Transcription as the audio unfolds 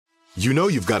You know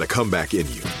you've got a comeback in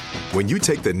you. When you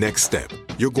take the next step,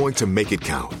 you're going to make it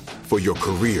count for your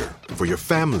career, for your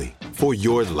family, for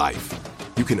your life.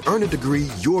 You can earn a degree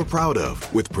you're proud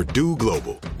of with Purdue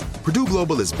Global. Purdue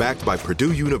Global is backed by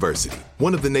Purdue University,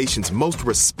 one of the nation's most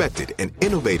respected and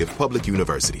innovative public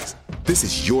universities. This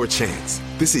is your chance.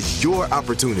 This is your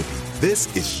opportunity.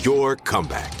 This is your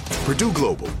comeback. Purdue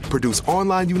Global, Purdue's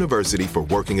online university for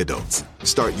working adults.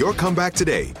 Start your comeback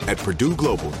today at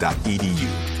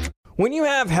purdueglobal.edu. When you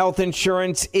have health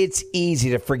insurance, it's easy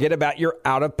to forget about your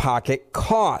out-of-pocket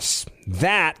costs.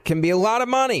 That can be a lot of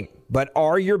money. But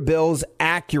are your bills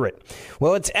accurate?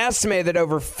 Well, it's estimated that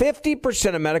over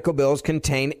 50% of medical bills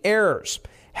contain errors.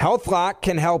 HealthLock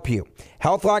can help you.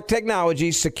 HealthLock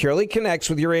technology securely connects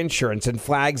with your insurance and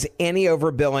flags any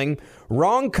overbilling,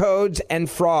 wrong codes, and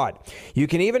fraud. You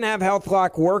can even have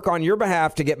HealthLock work on your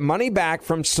behalf to get money back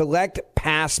from select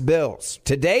past bills.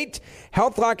 To date,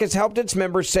 HealthLock has helped its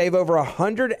members save over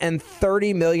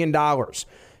 $130 million.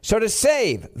 So to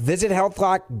save, visit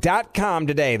healthlock.com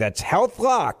today. That's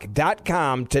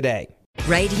healthlock.com today.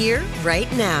 Right here, right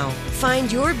now.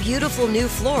 Find your beautiful new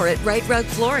floor at Right Rug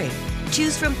Flooring.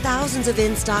 Choose from thousands of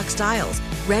in-stock styles,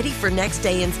 ready for next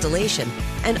day installation,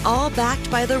 and all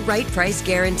backed by the right price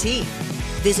guarantee.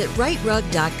 Visit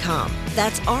rightrug.com.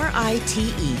 That's RITERUG.com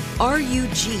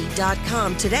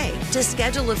today to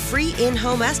schedule a free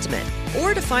in-home estimate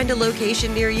or to find a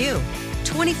location near you.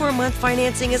 24-month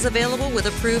financing is available with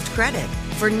approved credit.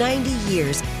 For 90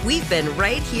 years, we've been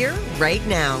right here, right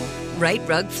now. Right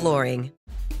Rug Flooring.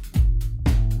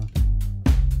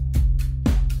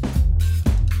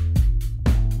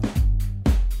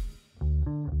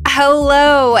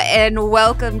 Hello, and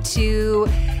welcome to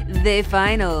the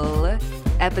final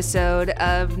episode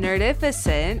of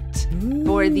Nerdificent.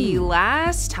 For the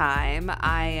last time,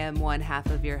 I am one half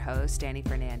of your host, Danny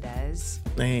Fernandez.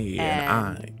 Hey,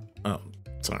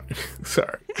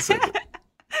 sorry.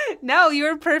 No, you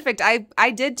were perfect.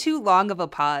 I did too long of a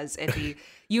pause, Iffy.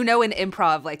 You know, in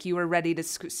improv, like you were ready to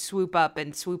swoop up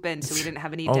and swoop in, so we didn't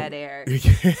have any dead air.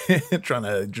 Trying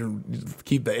to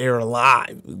keep the air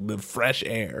alive, the fresh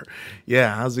air.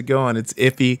 Yeah, how's it going? It's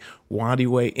Iffy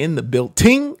Wadiway in the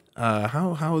building.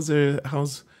 How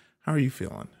are you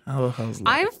feeling? How's life?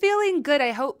 I'm feeling good.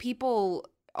 I hope people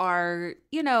are.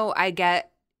 I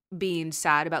get being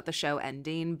sad about the show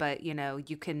ending, but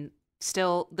you can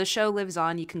still, the show lives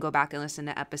on. You can go back and listen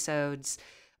to episodes.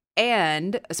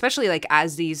 And especially like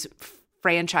as these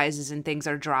franchises and things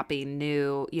are dropping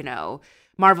new,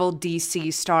 Marvel,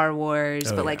 DC, Star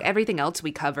Wars, like everything else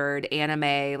we covered,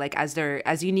 anime, like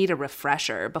as you need a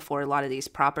refresher before a lot of these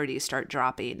properties start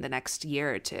dropping the next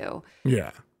year or two.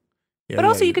 Yeah. But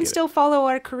also you can still follow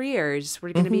our careers.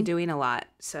 We're going to be doing a lot.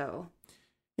 So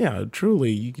yeah,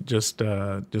 truly, you could just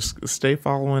stay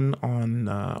following on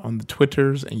the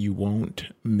Twitters and you won't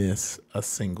miss a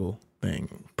single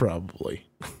thing, probably.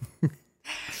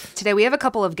 Today we have a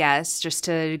couple of guests just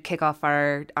to kick off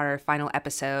our final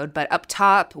episode. But up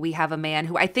top, we have a man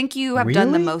who I think you have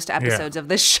done the most episodes of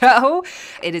this show.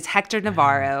 It is Hector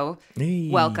Navarro. Hey.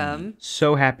 Welcome.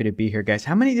 So happy to be here, guys.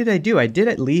 How many did I do? I did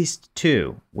at least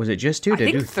 2. Was it just 2? I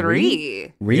think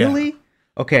 3. Really? Yeah.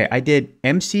 Okay, I did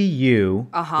MCU.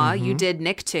 You did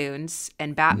Nicktoons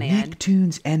and Batman.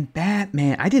 Nicktoons and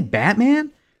Batman. I did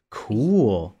Batman?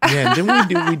 Cool. Yeah, and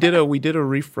then we did a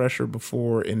refresher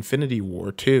before Infinity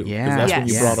War too. Yeah, that's when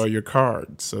you brought all your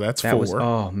cards. So that's 4.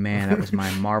 Oh man, that was my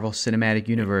Marvel Cinematic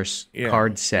Universe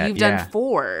card set. You've done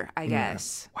 4, I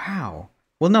guess. Wow.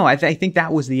 Well, no, I think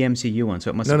that was the MCU one, so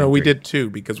it must have been 3. We did 2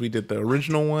 because we did the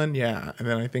original one, and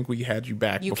then I think we had you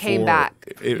back. You came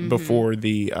back before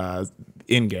the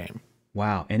Endgame.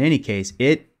 Wow. In any case,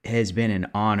 it has been an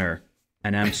honor.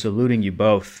 And I'm saluting you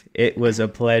both. It was a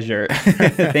pleasure.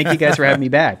 Thank you guys for having me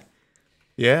back.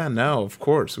 Yeah, no, of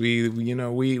course. We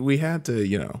had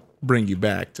to, bring you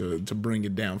back to bring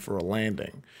it down for a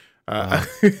landing.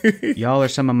 Y'all are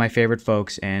some of my favorite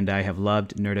folks, and I have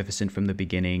loved Nerdificent from the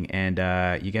beginning. And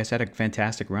you guys had a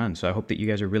fantastic run. So I hope that you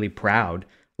guys are really proud,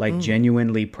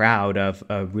 genuinely proud of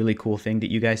a really cool thing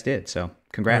that you guys did. So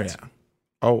congrats.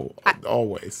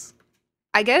 Always.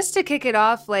 I guess to kick it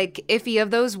off, Iffy,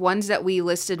 of those ones that we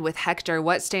listed with Hector,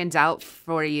 what stands out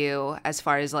for you as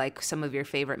far as some of your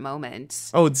favorite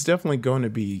moments? Oh, it's definitely going to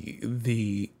be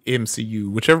the MCU,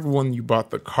 whichever one you bought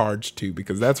the cards to,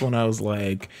 because that's when I was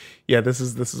like, yeah, this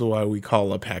is why we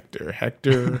call up Hector.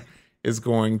 Hector is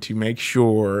going to make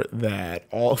sure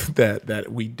that that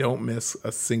we don't miss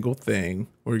a single thing.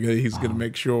 He's going to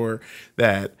make sure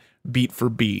that beat for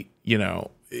beat,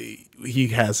 he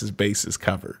has his bases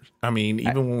covered. I mean,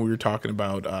 even when we were talking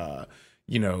about, I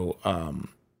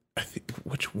think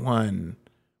which one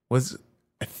was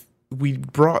you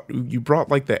brought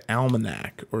like the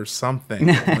almanac or something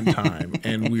at one time,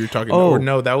 and we were talking. Or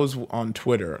no, that was on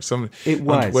Twitter. On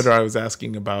Twitter. I was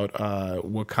asking about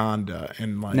Wakanda,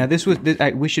 and like, now this was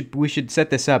we should set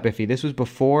this up, Iffy. This was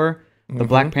before the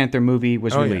Black Panther movie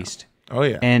was released. Yeah. Oh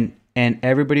yeah, and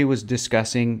everybody was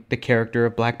discussing the character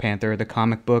of Black Panther, the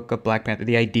comic book of Black Panther,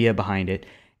 the idea behind it,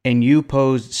 and you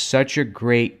posed such a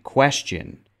great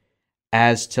question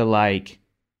as to like,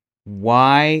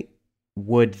 why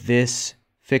would this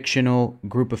fictional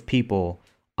group of people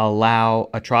allow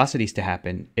atrocities to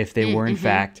happen if they were in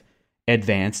fact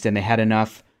advanced and they had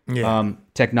enough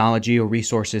technology or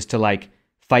resources to like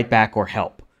fight back or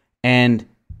help? And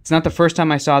it's not the first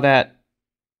time I saw that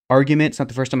argument. It's not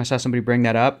the first time I saw somebody bring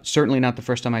that up. Certainly not the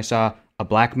first time I saw a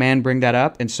black man bring that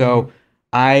up. And so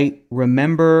I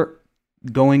remember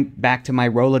going back to my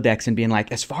Rolodex and being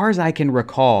like, as far as I can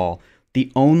recall,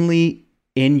 the only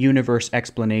in-universe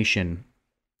explanation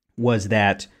was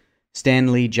that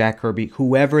Stan Lee, Jack Kirby,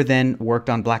 whoever then worked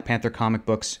on Black Panther comic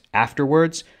books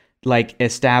afterwards, like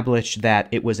established that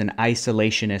it was an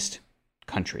isolationist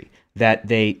country, that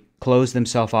they closed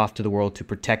themselves off to the world to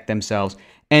protect themselves.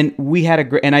 And we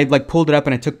had and I like pulled it up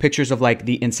and I took pictures of like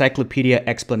the encyclopedia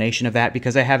explanation of that,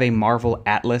 because I have a Marvel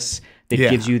atlas that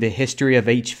gives you the history of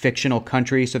each fictional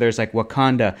country. So there's like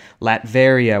Wakanda,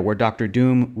 Latveria, where Doctor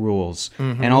Doom rules,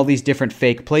 and all these different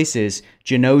fake places.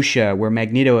 Genosha, where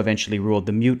Magneto eventually ruled,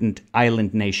 the mutant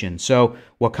island nation. So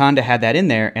Wakanda had that in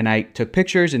there, and I took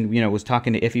pictures and, was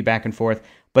talking to Iffy back and forth.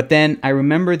 But then I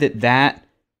remember that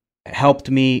helped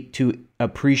me to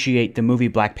appreciate the movie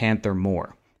Black Panther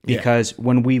more. Because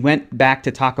when we went back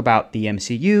to talk about the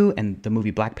MCU and the movie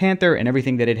Black Panther and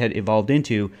everything that it had evolved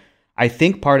into, I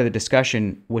think part of the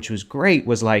discussion, which was great,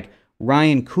 was like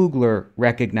Ryan Coogler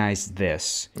recognized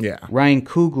this. Yeah. Ryan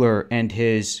Coogler and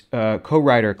his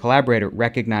collaborator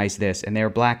recognized this, and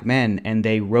they're black men, and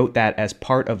they wrote that as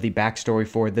part of the backstory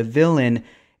for the villain,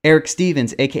 Eric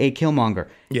Stevens, a.k.a. Killmonger.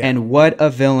 Yeah. And what a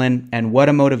villain and what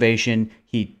a motivation.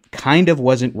 He kind of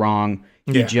wasn't wrong.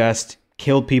 He just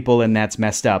killed people, and that's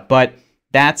messed up. But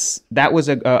that was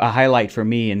a highlight for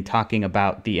me in talking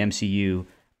about the MCU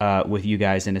with you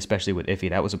guys, and especially with Iffy.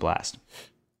 That was a blast.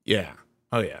 Yeah.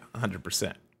 Oh yeah,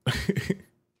 100%.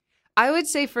 I would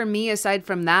say for me, aside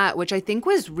from that, which I think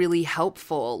was really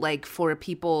helpful, like for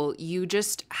people, you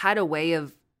just had a way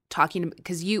of talking,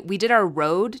 because we did our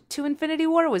road to Infinity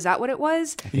War. Was that what it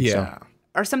was? I think so.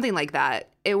 Or something like that.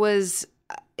 It was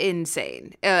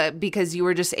insane because you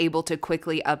were just able to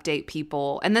quickly update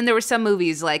people. And then there were some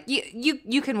movies like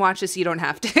you can watch this, you don't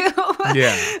have to.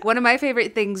 Yeah. One of my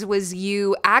favorite things was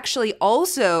you actually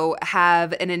also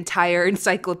have an entire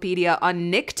encyclopedia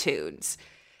on Nicktoons.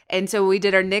 And so we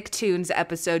did our Nicktoons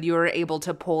episode. You were able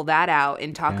to pull that out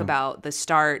and talk about the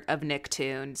start of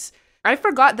Nicktoons. I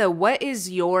forgot though, what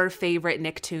is your favorite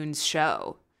Nicktoons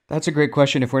show? That's a great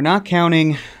question. If we're not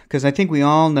counting, because I think we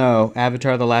all know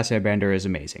Avatar: The Last Airbender is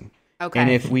amazing. Okay. And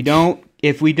if we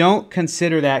don't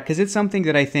consider that, because it's something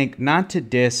that I think, not to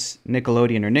diss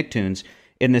Nickelodeon or Nicktoons,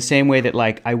 in the same way that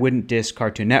like I wouldn't diss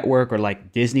Cartoon Network or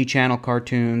like Disney Channel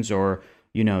cartoons or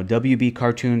WB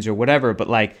cartoons or whatever, but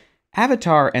like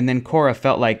Avatar and then Korra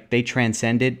felt like they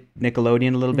transcended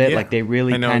Nickelodeon a little bit. Like they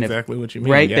really kind of exactly what you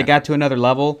mean. Right? Yeah. They got to another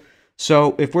level.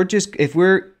 So if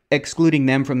we're excluding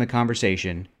them from the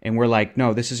conversation and we're like,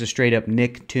 no, this is a straight up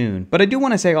Nicktoon. But I do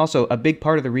want to say also a big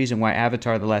part of the reason why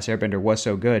Avatar: The Last Airbender was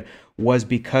so good was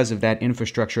because of that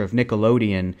infrastructure of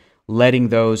Nickelodeon letting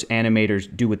those animators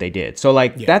do what they did. So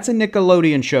like that's a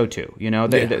Nickelodeon show too,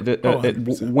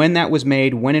 when that was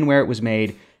made, when and where it was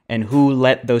made, and who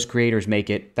let those creators make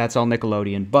it, that's all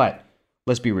Nickelodeon. But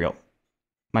let's be real.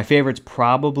 My favorite's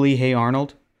probably Hey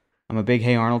Arnold. I'm a big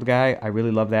Hey Arnold guy. I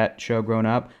really love that show growing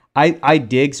up. I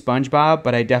dig SpongeBob,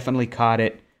 but I definitely caught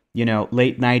it,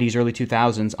 late 90s, early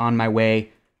 2000s on my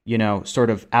way, sort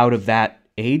of out of that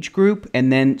age group.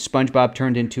 And then SpongeBob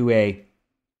turned into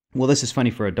this is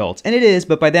funny for adults. And it is,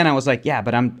 but by then I was like, yeah,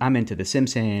 but I'm into The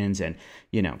Simpsons and,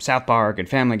 South Park and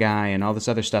Family Guy and all this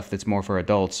other stuff that's more for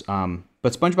adults.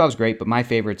 But SpongeBob's great, but my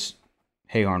favorite's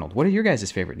Hey Arnold. What are your guys'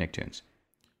 favorite Nicktoons?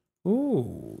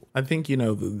 Ooh, I think, a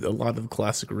lot of the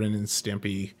classic Ren and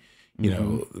Stimpy,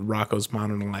 Rocko's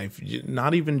Modern Life,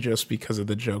 not even just because of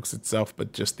the jokes itself,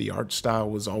 but just the art style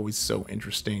was always so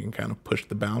interesting and kind of pushed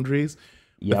the boundaries.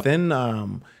 Yep. But then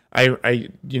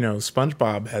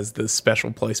SpongeBob has this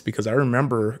special place because I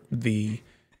remember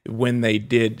when they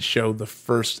did show the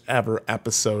first ever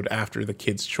episode after the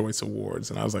Kids' Choice Awards,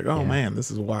 and I was like, oh man,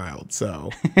 this is wild. So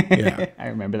yeah, I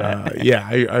remember that.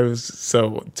 I was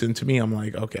so to me, I'm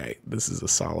like, okay, this is a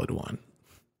solid one.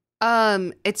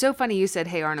 It's so funny you said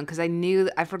Hey Arnold, because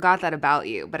I forgot that about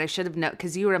you, but I should have known,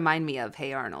 because you remind me of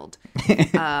Hey Arnold.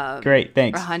 Great,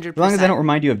 thanks. 100%. As long as I don't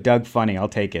remind you of Doug Funny, I'll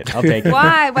take it.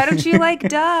 Why don't you like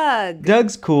Doug?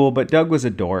 Doug's cool, but Doug was a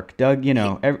dork. Doug,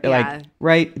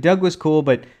 right? Doug was cool,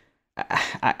 but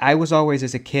I was always,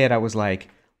 as a kid, I was like,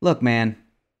 look, man,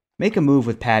 make a move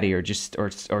with Patty or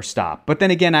stop. But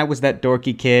then again, I was that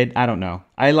dorky kid. I don't know.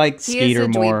 I liked Skeeter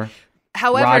more.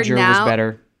 However, Roger now, was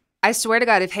better. I swear to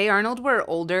God, if Hey Arnold were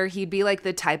older, he'd be like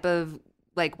the type of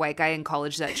like white guy in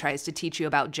college that tries to teach you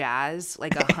about jazz,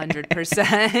 like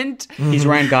 100%. He's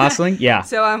Ryan Gosling? Yeah.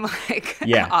 So I'm like,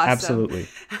 yeah, awesome. Absolutely.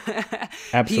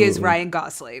 He is Ryan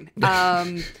Gosling.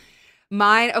 So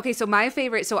my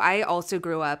favorite, so I also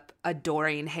grew up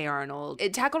adoring Hey Arnold.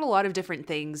 It tackled a lot of different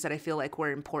things that I feel like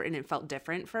were important and felt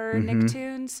different for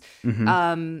Nicktoons.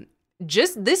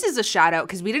 This is a shout out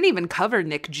because we didn't even cover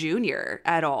Nick Jr.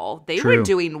 at all. They were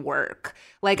doing work.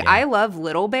 I love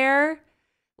Little Bear.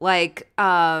 A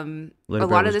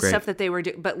lot of the stuff that they were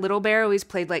doing, but Little Bear always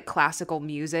played like classical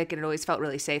music and it always felt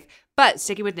really safe. But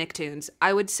sticking with Nicktoons,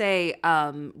 I would say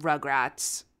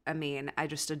Rugrats. I mean, I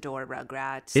just adore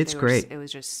Rugrats. It's great. It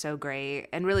was just so great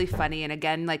and really funny. And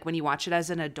again, like when you watch it as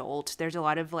an adult, there's a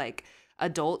lot of like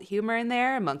adult humor in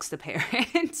there amongst the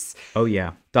parents. Oh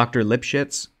yeah, Dr.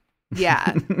 Lipschitz.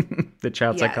 Yeah. The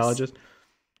child psychologist.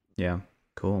 Yeah,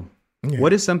 cool. Yeah.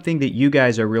 What is something that you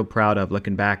guys are real proud of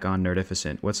looking back on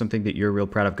Nerdificent? What's something that you're real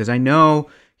proud of? Because I know,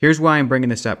 here's why I'm bringing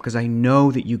this up, because I know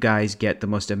that you guys get the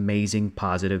most amazing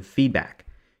positive feedback.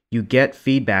 You get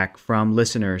feedback from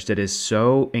listeners that is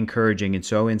so encouraging and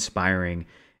so inspiring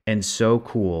and so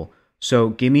cool.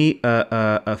 So give me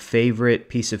a favorite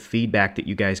piece of feedback that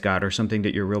you guys got or something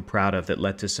that you're real proud of that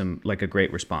led to some like a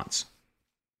great response.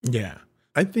 Yeah.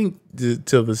 I think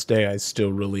till this day, I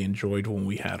still really enjoyed when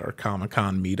we had our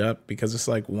Comic-Con meetup, because it's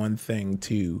like one thing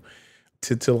to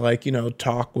like,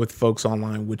 talk with folks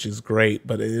online, which is great,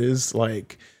 but it is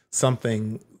like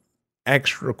something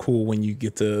extra cool when you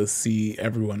get to see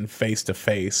everyone face to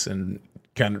face and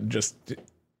kind of just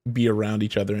be around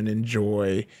each other and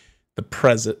enjoy the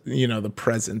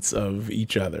presence of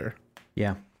each other.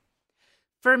 Yeah.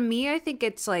 For me, I think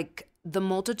it's like the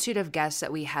multitude of guests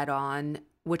that we had on,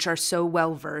 which are so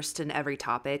well versed in every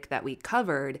topic that we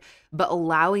covered, but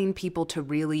allowing people to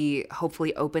really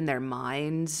hopefully open their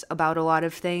minds about a lot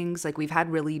of things. Like we've had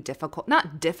really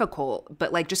not difficult,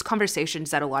 but like just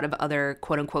conversations that a lot of other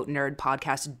quote unquote nerd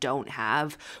podcasts don't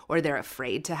have, or they're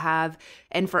afraid to have.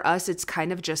 And for us, it's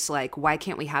kind of just like, why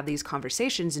can't we have these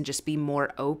conversations and just be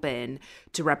more open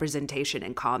to representation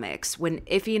in comics? When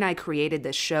Iffy and I created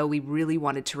this show, we really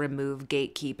wanted to remove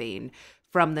gatekeeping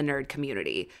from the nerd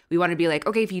community. We want to be like,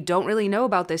 okay, if you don't really know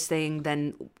about this thing,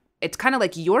 then it's kind of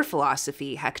like your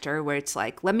philosophy, Hector, where it's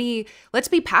like, let's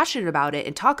be passionate about it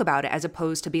and talk about it, as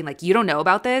opposed to being like, you don't know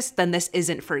about this, then this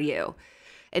isn't for you.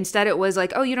 Instead, it was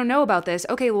like, oh, you don't know about this.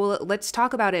 Okay, well, let's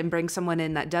talk about it and bring someone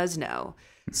in that does know.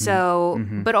 So,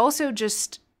 but also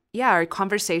just, our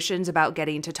conversations about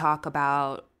getting to talk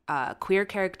about queer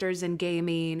characters in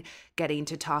gaming, getting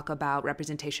to talk about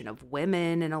representation of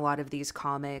women in a lot of these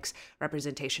comics,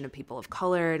 representation of people of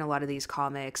color in a lot of these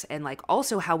comics, and like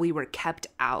also how we were kept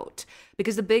out.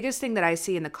 Because the biggest thing that I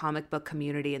see in the comic book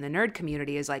community and the nerd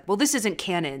community is like, well, this isn't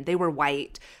canon. They were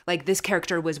white. Like this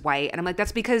character was white. And I'm like,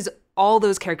 that's because all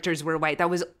those characters were white. That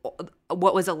was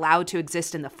what was allowed to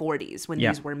exist in the 40s when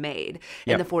these were made,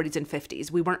 in the 40s and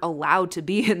 50s. We weren't allowed to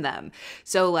be in them.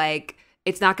 So like,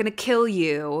 it's not going to kill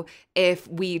you if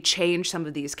we change some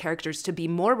of these characters to be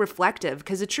more reflective.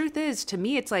 Because the truth is, to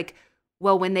me, it's like,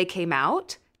 well, when they came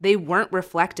out, they weren't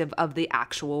reflective of the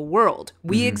actual world.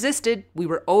 We existed. We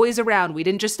were always around. We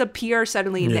didn't just appear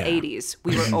suddenly in the 80s.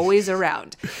 We were always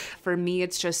around. For me,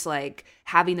 it's just like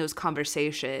having those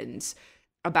conversations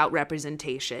about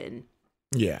representation.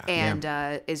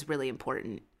 And is really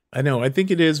important. I know. I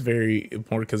think it is very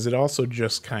important because it also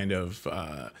just kind of...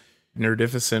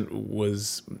 Nerdificent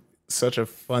was such a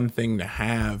fun thing to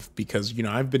have because,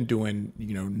 I've been doing,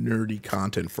 nerdy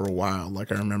content for a while. Like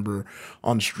I remember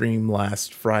on stream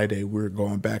last Friday, we were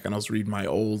going back and I was reading my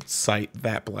old site,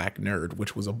 That Black Nerd,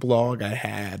 which was a blog I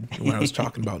had when I was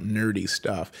talking about nerdy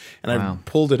stuff. And I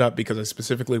pulled it up because I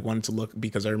specifically wanted to look,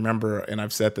 because I remember, and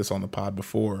I've said this on the pod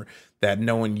before, that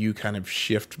knowing you kind of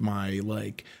shift my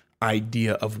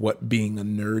idea of what being a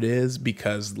nerd is,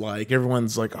 because like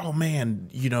everyone's like, oh man,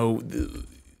 the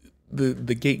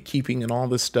gatekeeping and all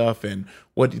this stuff, and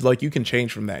what, like, you can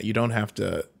change from that. You don't have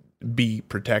to be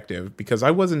protective, because I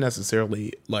wasn't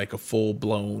necessarily like a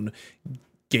full-blown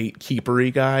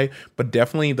gatekeepery guy, but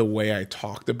definitely the way I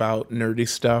talked about nerdy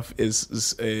stuff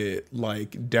is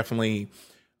like definitely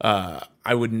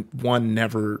I wouldn't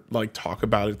never like talk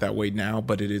about it that way now,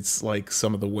 but it is like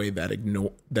some of the way that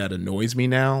that annoys me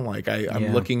now. Like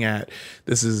I'm looking at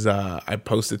this is I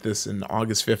posted this in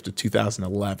August 5th of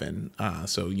 2011.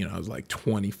 So I was like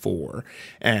 24,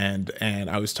 and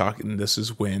I was talking. This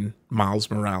is when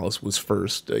Miles Morales was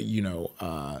first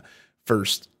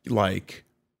like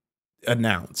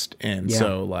announced, and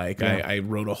so like I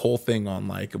wrote a whole thing on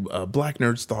like a Black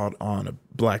Nerd's thought on a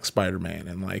Black Spider-Man,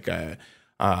 and like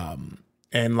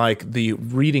and like the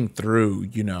reading through,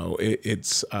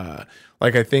 it's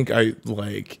like I think I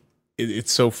like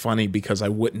it's so funny because I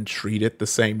wouldn't treat it the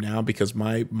same now, because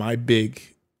my big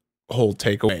whole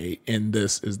takeaway in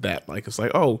this is that like it's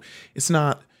like, oh, it's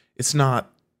not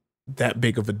that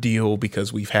big of a deal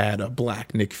because we've had a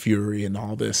Black Nick Fury and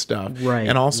all this stuff, right?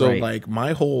 And also like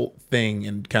my whole thing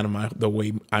and kind of the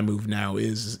way I move now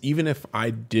is, even if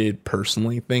I did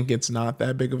personally think it's not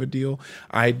that big of a deal,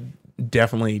 I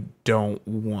definitely don't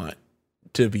want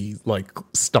to be like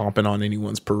stomping on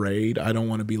anyone's parade. I don't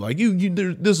want to be like,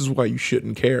 this is why you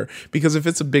shouldn't care, because if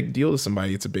it's a big deal to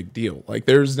somebody, it's a big deal. Like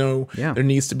there's no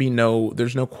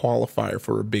qualifier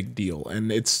for a big deal.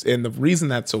 And the reason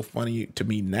that's so funny to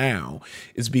me now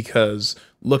is because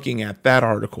looking at that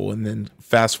article and then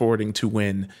fast forwarding to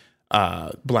when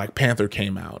Black Panther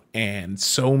came out, and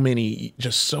so many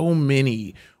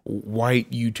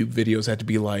white YouTube videos had to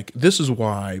be like, this is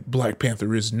why Black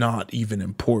Panther is not even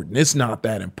important. It's not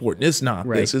that important. It's not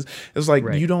this. It's like,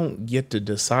 you don't get to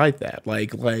decide that.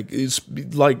 Like it's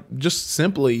like just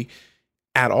simply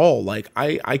at all. Like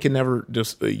I can never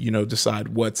just, decide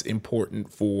what's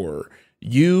important for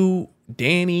you,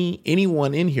 Danny,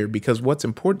 anyone in here, because what's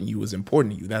important to you is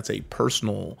important to you. That's a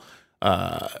personal,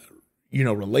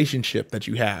 relationship that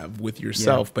you have with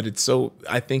yourself. But it's so,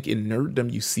 I think in nerddom,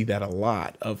 you see that a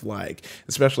lot of like,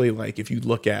 especially like if you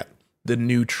look at the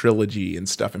new trilogy and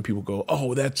stuff and people go,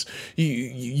 oh, that's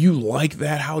you like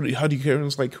that? How do you care? And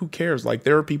it's like, who cares? Like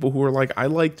there are people who are like, I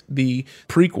liked the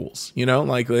prequels,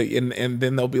 like and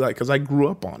then they'll be like, because I grew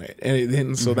up on it.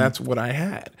 And so that's what I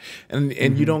had.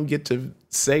 And you don't get to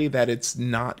say that it's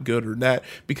not good or that,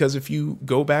 because if you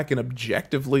go back and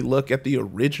objectively look at the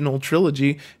original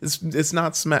trilogy, it's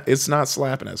not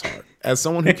slapping as hard. As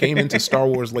someone who came into Star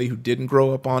Wars late, who didn't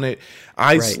grow up on it,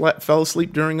 I fell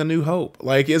asleep during A New Hope.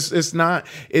 Like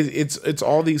it's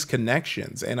all these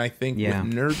connections, and I think with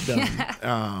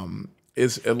nerddom.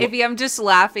 Ify, I'm just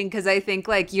laughing because I think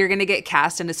like you're gonna get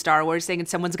cast in a Star Wars thing and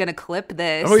someone's gonna clip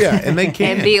this. Oh yeah, and they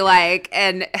can and be like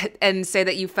and say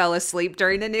that you fell asleep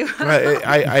during A New Hope. Right,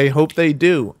 I hope they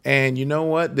do. And you know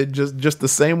what? They just the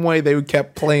same way they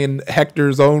kept playing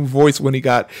Hector's own voice when he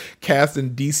got cast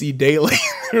in DC Daily.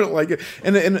 Like,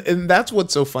 and that's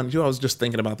what's so funny too. I was just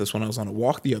thinking about this when I was on a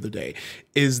walk the other day.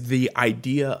 Is the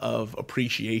idea of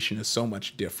appreciation is so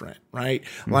much different, right?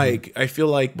 Mm-hmm. Like I feel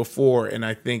like before, and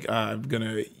I think I'm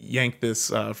gonna yank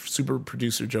this. Super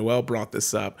producer Joel brought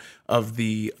this up. I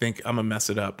think I'm gonna mess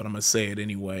it up, but I'm gonna say it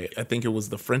anyway. I think it was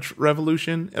the French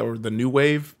Revolution or the New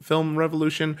Wave film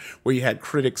revolution, where you had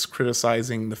critics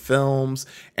criticizing the films,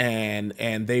 and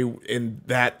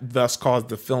that thus caused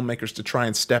the filmmakers to try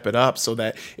and step it up, so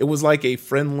that it was like a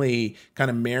friendly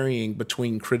kind of marrying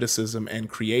between criticism and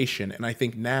creation. And I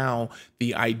think now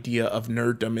the idea of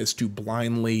nerddom is to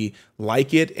blindly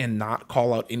like it and not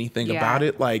call out anything about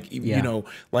it. Like,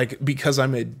 like because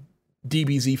I'm a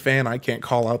DBZ fan, I can't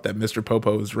call out that Mr.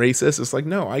 Popo is racist. It's like,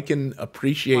 no, I can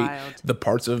appreciate the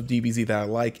parts of DBZ that I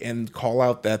like and call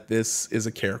out that this is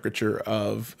a caricature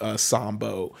of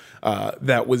Sambo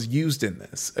that was used in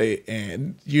this.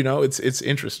 And, it's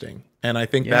interesting. And I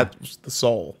think that's the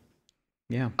soul.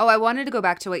 Yeah. Oh, I wanted to go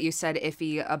back to what you said,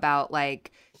 Ify, about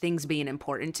like things being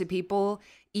important to people.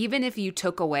 Even if you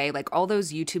took away like all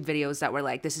those YouTube videos that were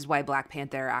like, this is why Black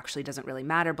Panther actually doesn't really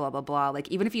matter, blah, blah, blah. Like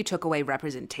even if you took away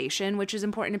representation, which is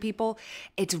important to people,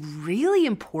 it's really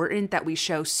important that we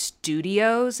show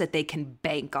studios that they can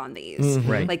bank on these. Mm-hmm.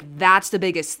 Right. Like that's the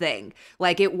biggest thing.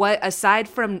 Like aside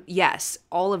from, yes,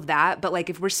 all of that, but like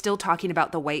if we're still talking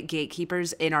about the white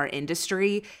gatekeepers in our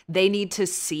industry, they need to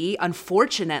see,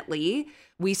 unfortunately,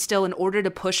 we still, in order to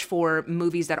push for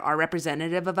movies that are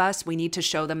representative of us, we need to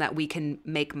show them that we can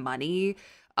make money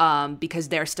because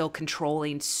they're still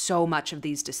controlling so much of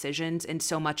these decisions and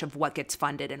so much of what gets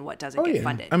funded and what doesn't get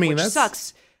funded. I mean, which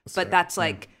sucks, but that's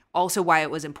like also why it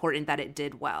was important that it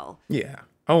did well. Yeah.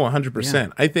 Oh, 100%. Yeah.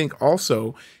 I think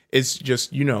also it's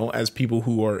just, as people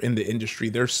who are in the industry,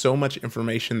 there's so much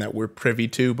information that we're privy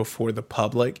to before the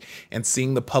public, and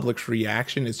seeing the public's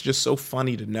reaction, it's just so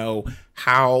funny to know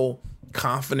how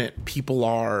confident people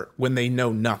are when they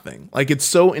know nothing. Like, it's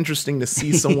so interesting to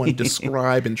see someone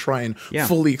describe and try and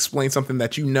fully explain something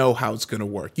that you know how it's going to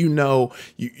work. You know,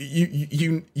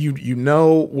 you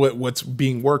know what's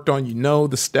being worked on. You know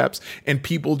the steps, and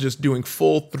people just doing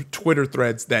full Twitter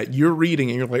threads that you're reading,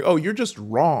 and you're like, oh, you're just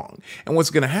wrong. And what's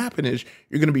going to happen is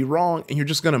you're going to be wrong, and you're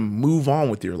just going to move on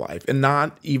with your life and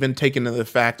not even take into the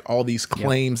fact all these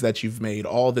claims that you've made,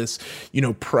 all this,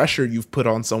 pressure you've put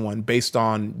on someone based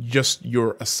on just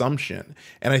your assumption.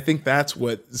 And I think that's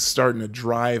what's starting to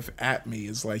drive at me,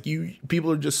 is like,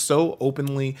 people are just so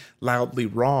openly, loudly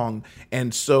wrong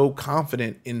and so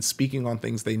confident in speaking on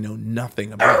things they know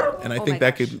nothing about. And I think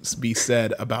that could be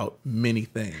said about many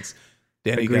things.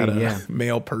 Danny got a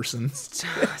male person.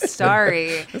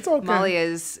 Sorry. It's okay. Molly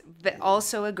is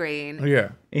also agreeing.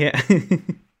 Yeah.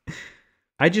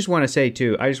 I just want to say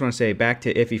back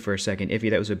to Iffy for a second. Iffy,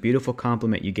 that was a beautiful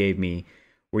compliment you gave me,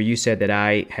 where you said that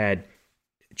I had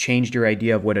changed your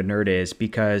idea of what a nerd is,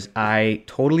 because I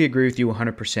totally agree with you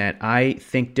 100%. I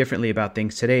think differently about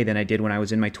things today than I did when I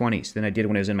was in my 20s, than I did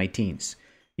when I was in my teens.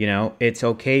 It's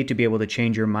okay to be able to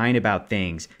change your mind about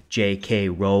things. J.K.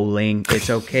 Rowling. It's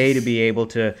okay to be able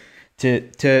to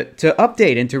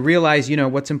update and to realize,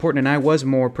 what's important. And I was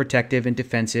more protective and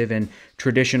defensive and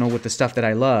traditional with the stuff that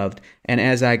I loved. And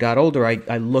as I got older,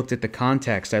 I looked at the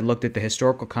context. I looked at the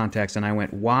historical context, and I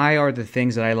went, why are the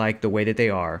things that I like the way that they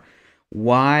are?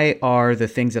 Why are the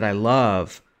things that I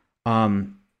love,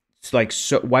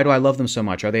 why do I love them so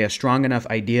much? Are they a strong enough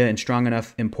idea and strong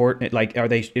enough important? Like, are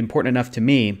they important enough to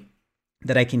me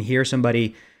that I can hear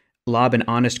somebody lob an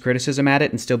honest criticism at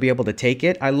it and still be able to take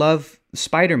it? I love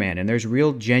Spider-Man, and there's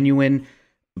real genuine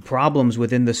problems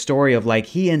within the story of, like,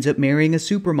 he ends up marrying a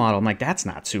supermodel. I'm like, that's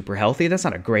not super healthy. That's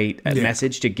not a great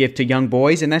message to give to young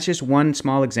boys. And that's just one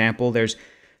small example. There's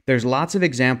lots of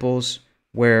examples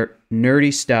where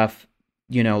nerdy stuff,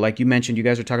 like you mentioned, you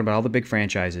guys are talking about all the big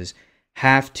franchises,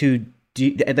 have to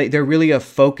they're really a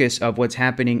focus of what's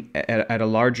happening at a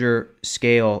larger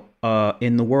scale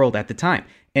in the world at the time.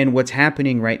 And what's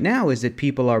happening right now is that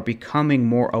people are becoming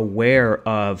more aware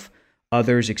of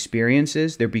others'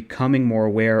 experiences. They're becoming more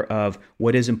aware of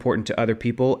what is important to other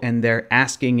people, and they're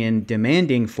asking and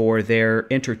demanding for their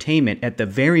entertainment, at the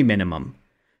very minimum,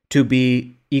 to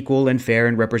be equal and fair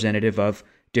and representative of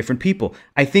different people.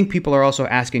 I think people are also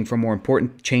asking for more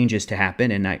important changes to happen,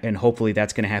 and hopefully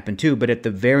that's going to happen too. But at the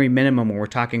very minimum, when we're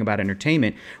talking about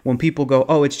entertainment, when people go,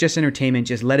 oh, it's just entertainment,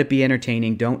 just let it be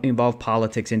entertaining, don't involve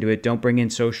politics into it, don't bring in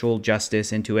social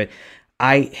justice into it.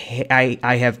 I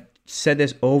have said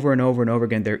this over and over and over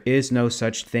again. There is no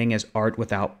such thing as art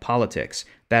without politics.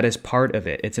 That is part of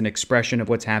it. It's an expression of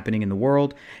what's happening in the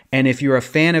world. And if you're a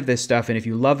fan of this stuff, and if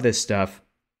you love this stuff,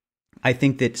 I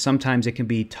think that sometimes it can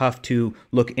be tough to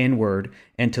look inward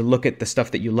and to look at the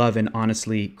stuff that you love and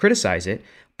honestly criticize it.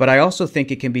 But I also think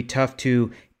it can be tough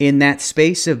to, in that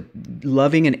space of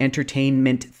loving an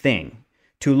entertainment thing,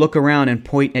 to look around and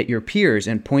point at your peers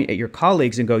and point at your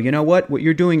colleagues and go, you know what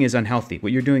you're doing is unhealthy.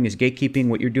 What you're doing is gatekeeping.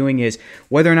 What you're doing is,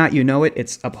 whether or not you know it,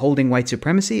 it's upholding white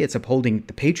supremacy. It's upholding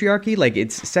the patriarchy. Like,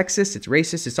 it's sexist, it's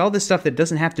racist. It's all this stuff that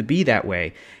doesn't have to be that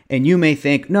way. And you may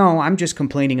think, no, I'm just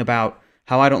complaining about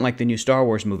how I don't like the new Star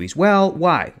Wars movies. Well,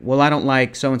 why? Well, I don't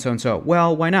like so-and-so and so.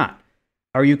 Well, why not?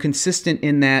 Are you consistent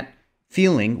in that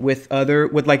feeling with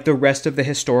like the rest of the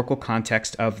historical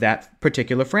context of that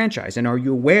particular franchise? And are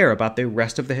you aware about the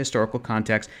rest of the historical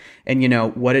context and,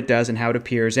 what it does and how it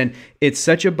appears? And it's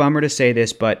such a bummer to say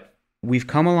this, but we've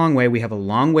come a long way. We have a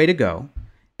long way to go.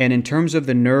 And in terms of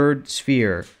the nerd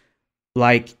sphere,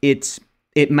 like, it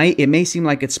may seem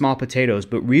like it's small potatoes,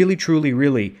 but really, truly,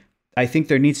 really, I think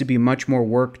there needs to be much more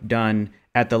work done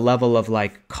at the level of,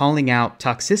 like, calling out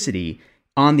toxicity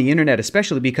on the internet,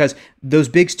 especially because those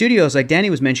big studios, like Danny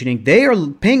was mentioning, they are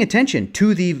paying attention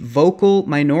to the vocal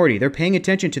minority. They're paying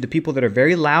attention to the people that are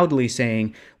very loudly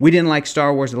saying, we didn't like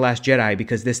Star Wars The Last Jedi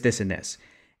because this, and this.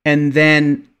 And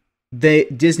then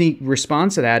Disney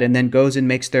responds to that and then goes and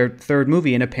makes their third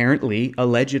movie. And apparently,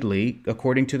 allegedly,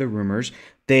 according to the rumors,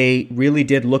 they really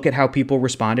did look at how people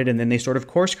responded, and then they sort of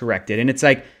course corrected. And it's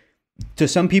like, to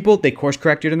some people, they course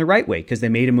corrected in the right way because they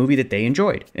made a movie that they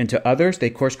enjoyed. And to others,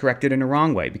 they course corrected in the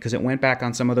wrong way because it went back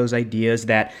on some of those ideas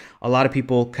that a lot of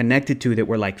people connected to that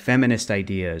were like feminist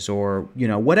ideas or,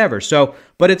 whatever. So,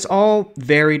 but it's all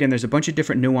varied, and there's a bunch of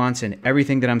different nuance in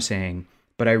everything that I'm saying.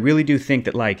 But I really do think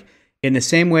that, like, in the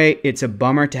same way, it's a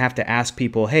bummer to have to ask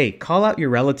people, hey, call out your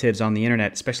relatives on the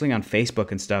internet, especially on Facebook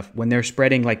and stuff, when they're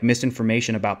spreading, like,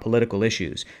 misinformation about political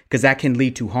issues, because that can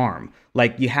lead to harm.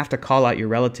 Like, you have to call out your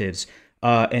relatives,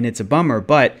 and it's a bummer.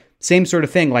 But same sort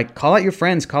of thing, like, call out your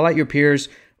friends, call out your peers,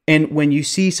 And when you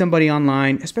see somebody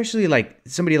online, especially like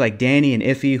somebody like Danny and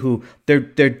Iffy, who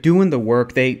they're doing the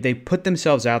work, they put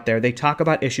themselves out there, they talk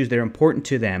about issues that are important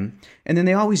to them, and then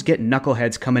they always get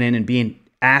knuckleheads coming in and being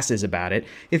asses about it.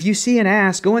 If you see an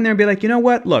ass, go in there and be like, you know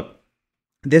what? Look,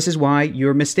 this is why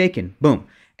you're mistaken. Boom.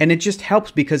 And it just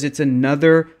helps because it's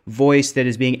another voice that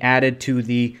is being added to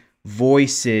the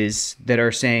voices that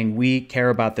are saying we care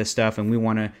about this stuff and we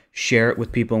want to share it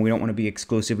with people and we don't want to be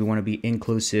exclusive. We want to be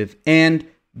inclusive and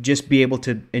just be able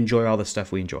to enjoy all the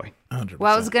stuff we enjoy. 100%.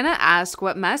 Well, I was going to ask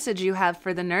what message you have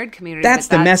for the nerd community. That's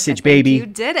the message, baby. You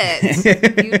did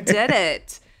it. You did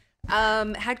it.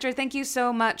 Hector, thank you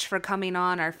so much for coming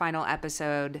on our final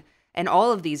episode and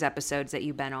all of these episodes that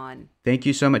you've been on. Thank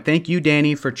you so much. Thank you,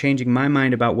 Danny, for changing my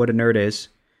mind about what a nerd is.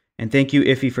 And thank you,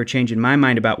 Iffy, for changing my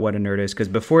mind about what a nerd is. Because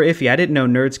before Iffy, I didn't know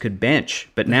nerds could bench,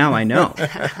 but now I know.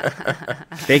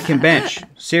 They can bench.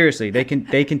 Seriously, they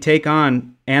can take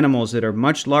on animals that are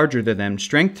much larger than them,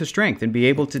 strength to strength, and be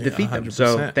able to defeat 100%. them.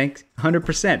 So thanks,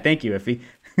 100%. Thank you, Iffy.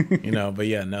 But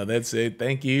yeah, no, that's it.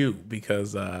 Thank you,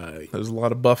 because there's a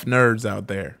lot of buff nerds out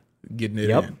there getting it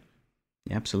in.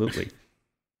 Absolutely.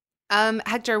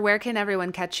 Hector, where can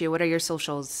everyone catch you? What are your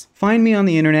socials? Find me on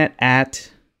the internet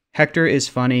at Hector is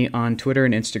Funny on Twitter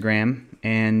and Instagram.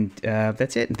 And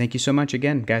that's it. And thank you so much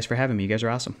again, guys, for having me. You guys are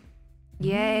awesome.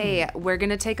 Yay. We're going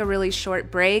to take a really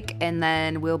short break, and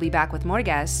then we'll be back with more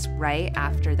guests right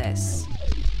after this.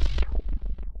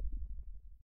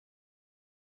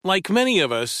 Like many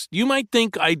of us, you might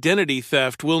think identity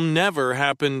theft will never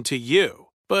happen to you.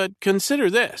 But consider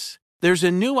this. There's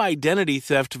a new identity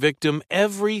theft victim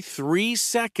every 3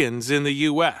 seconds in the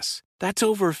U.S. That's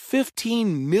over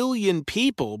 15 million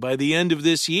people by the end of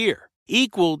this year,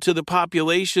 equal to the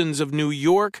populations of New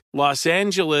York, Los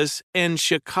Angeles, and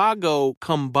Chicago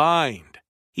combined.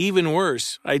 Even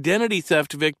worse, identity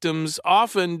theft victims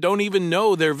often don't even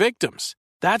know they're victims.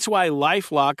 That's why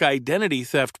LifeLock Identity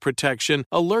Theft Protection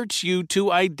alerts you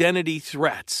to identity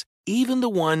threats, even the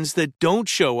ones that don't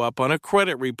show up on a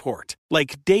credit report,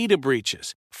 like data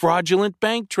breaches, fraudulent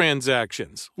bank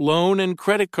transactions, loan and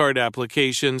credit card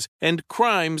applications, and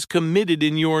crimes committed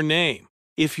in your name.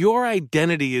 If your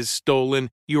identity is stolen,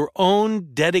 your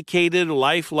own dedicated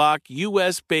LifeLock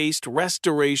US-based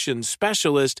restoration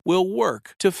specialist will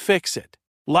work to fix it.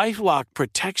 LifeLock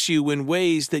protects you in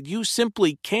ways that you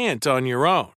simply can't on your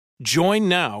own. Join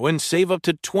now and save up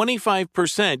to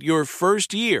 25% your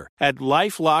first year at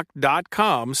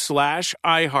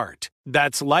LifeLock.com/iHeart.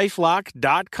 That's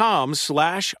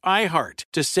LifeLock.com/iHeart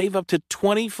to save up to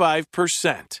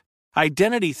 25%.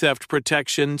 Identity theft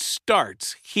protection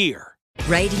starts here.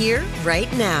 Right here,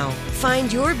 right now.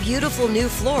 Find your beautiful new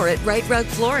floor at Right Rug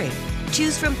Flooring.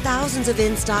 Choose from thousands of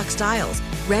in-stock styles,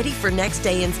 ready for next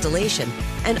day installation,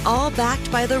 and all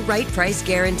backed by the right price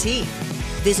guarantee.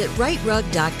 Visit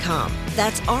rightrug.com.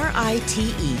 That's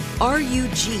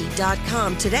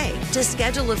RITERUG.com today to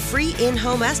schedule a free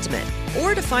in-home estimate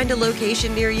or to find a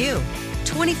location near you.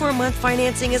 24-month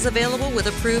financing is available with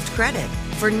approved credit.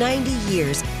 For 90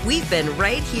 years, we've been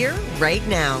right here, right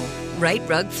now. Right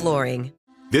Rug Flooring.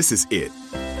 This is it.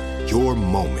 Your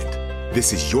moment.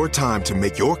 This is your time to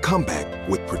make your comeback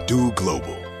with Purdue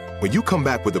Global. When you come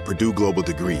back with a Purdue Global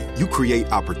degree, you create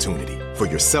opportunity for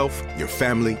yourself, your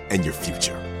family, and your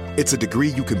future. It's a degree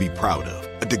you can be proud of,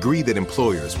 a degree that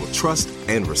employers will trust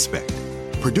and respect.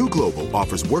 Purdue Global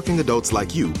offers working adults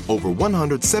like you over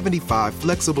 175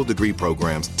 flexible degree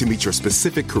programs to meet your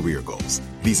specific career goals.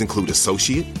 These include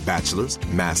associate, bachelor's,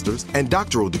 master's, and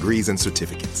doctoral degrees and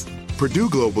certificates. Purdue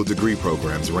Global degree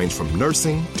programs range from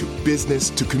nursing to business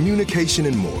to communication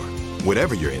and more.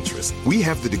 Whatever your interest, we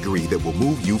have the degree that will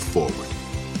move you forward.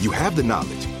 You have the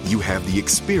knowledge, you have the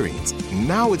experience.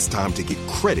 Now it's time to get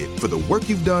credit for the work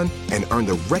you've done and earn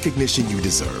the recognition you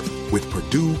deserve with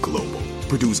Purdue Global,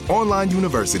 Purdue's online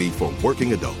university for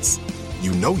working adults.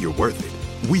 You know you're worth it.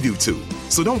 We do too.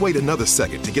 So don't wait another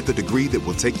second to get the degree that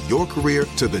will take your career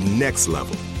to the next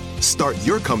level. Start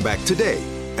your comeback today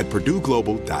at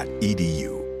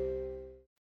purdueglobal.edu.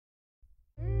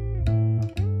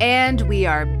 And we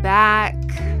are back.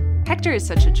 Hector is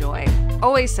such a joy,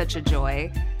 always such a joy.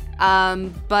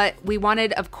 But we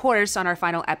wanted, of course, on our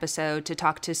final episode to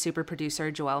talk to super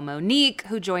producer Joelle Monique,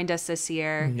 who joined us this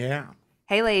year. Yeah.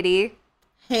 Hey, lady.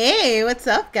 Hey, what's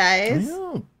up, guys?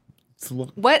 Yeah.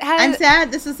 I'm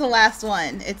sad this is the last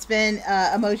one. It's been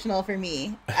emotional for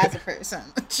me as a person.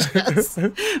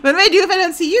 What do I do if I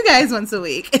don't see you guys once a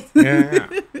week? Yeah.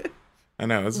 I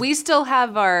know. We still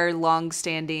have our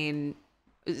long-standing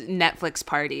Netflix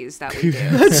parties that we do.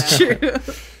 That's true.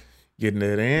 Getting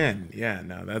it in. Yeah,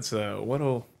 no, that's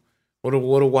what'll What a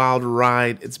wild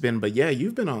ride it's been. But yeah,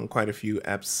 you've been on quite a few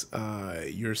eps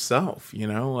yourself,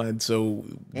 and so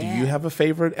do you have a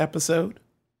favorite episode?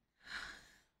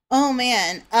 Oh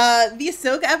man, the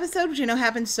Ahsoka episode, which I know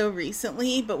happened so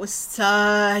recently, but was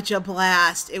such a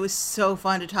blast. It was so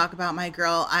fun to talk about my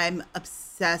girl. I'm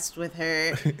obsessed with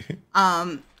her.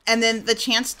 And then the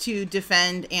chance to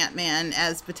defend Ant-Man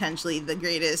as potentially the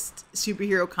greatest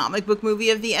superhero comic book movie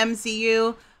of the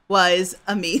MCU was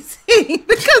amazing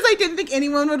because I didn't think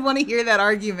anyone would want to hear that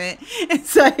argument. And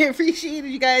so I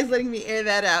appreciated you guys letting me air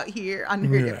that out here on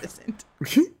Nerdificent.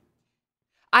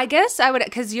 I guess I would,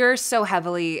 because you're so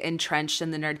heavily entrenched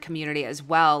in the nerd community as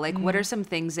well. Like, what are some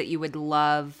things that you would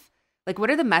love? Like, what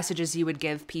are the messages you would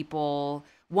give people,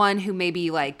 one, who maybe,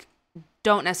 like,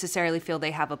 don't necessarily feel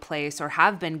they have a place or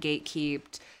have been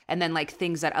gatekeeped, and then, like,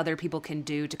 things that other people can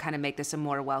do to kind of make this a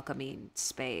more welcoming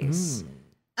space?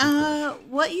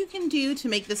 What you can do to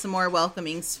make this a more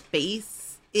welcoming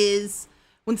space is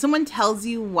when someone tells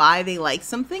you why they like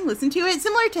something, listen to it.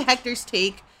 Similar to Hector's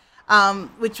take,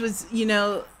 which was,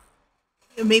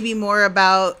 maybe more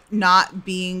about not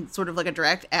being sort of like a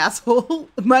direct asshole.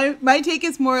 My take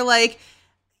is more like,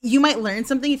 you might learn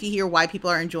something if you hear why people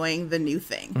are enjoying the new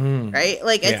thing, right?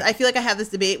 Like, I feel like I have this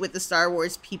debate with the Star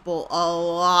Wars people a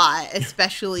lot,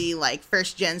 especially like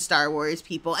first gen Star Wars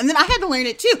people. And then I had to learn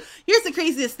it too. Here's the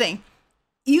craziest thing.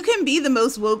 You can be the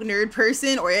most woke nerd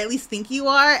person, or at least think you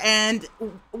are. And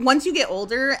once you get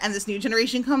older and this new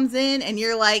generation comes in and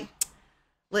you're like,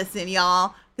 listen,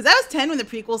 y'all, because I was 10 when the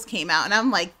prequels came out. And I'm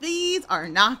like, these are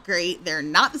not great. They're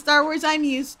not the Star Wars I'm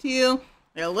used to.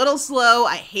 They're a little slow.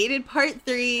 I hated part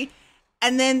 3.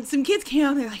 And then some kids came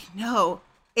out and they're like, no,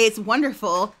 it's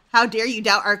wonderful. How dare you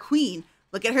doubt our queen?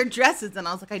 Look at her dresses. And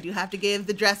I was like, I do have to give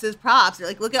the dresses props. They're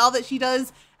like, look at all that she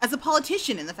does as a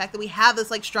politician and the fact that we have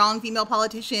this like strong female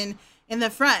politician in the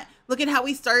front. Look at how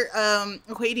we start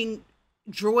equating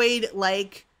droid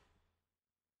like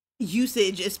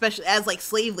usage, especially as like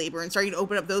slave labor, and starting to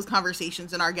open up those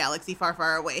conversations in our galaxy far,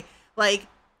 far away. Like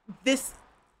this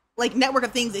like network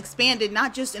of things expanded,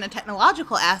 not just in a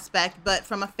technological aspect, but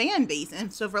from a fan base.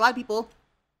 And so for a lot of people,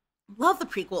 love the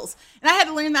prequels. And I had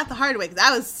to learn that the hard way, because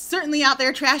I was certainly out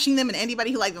there trashing them, and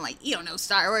anybody who liked them, like, you don't know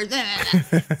Star Wars.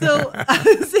 So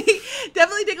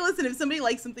definitely take a listen. If somebody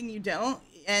likes something you don't,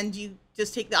 and you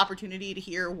just take the opportunity to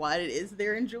hear what it is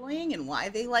they're enjoying and why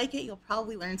they like it, you'll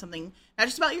probably learn something, not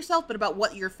just about yourself, but about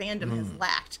what your fandom has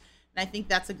lacked. And I think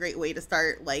that's a great way to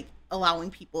start, like,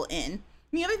 allowing people in.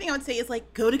 And the other thing I would say is,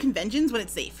 like, go to conventions when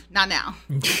it's safe. Not now.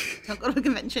 Don't go to a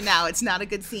convention now. It's not a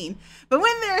good scene. But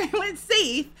when it's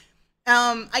safe,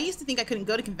 I used to think I couldn't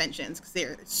go to conventions because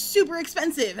they're super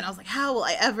expensive. And I was like, how will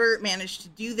I ever manage to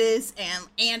do this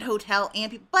and hotel and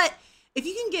people? But if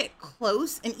you can get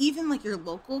close, and even, like, your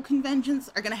local conventions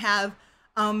are going to have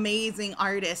amazing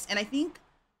artists. And I think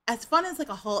as fun as, like,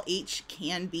 a Hall H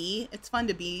can be, it's fun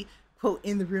to be, quote,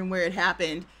 in the room where it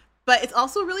happened. But it's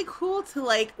also really cool to,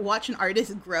 like, watch an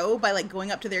artist grow by, like,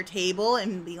 going up to their table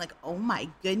and being like, oh my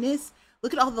goodness,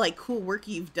 look at all the, like, cool work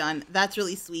you've done. That's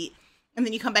really sweet. And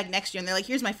then you come back next year and they're like,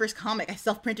 here's my first comic. I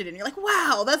self-printed it. And you're like,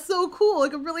 wow, that's so cool.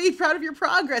 Like, I'm really proud of your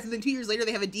progress. And then 2 years later,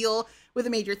 they have a deal with a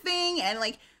major thing. And,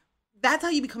 like, that's how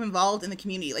you become involved in the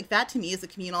community. Like, that to me is a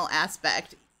communal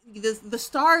aspect. The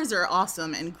stars are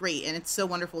awesome and great. And it's so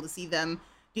wonderful to see them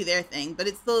do their thing. But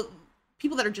it's the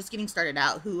people that are just getting started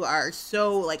out who are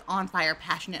so, like, on fire,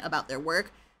 passionate about their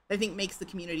work, I think makes the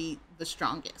community the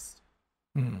strongest.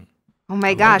 Oh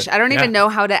my gosh, I don't even know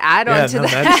how to add on to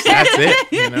that. That's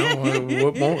it. You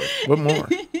know, what more?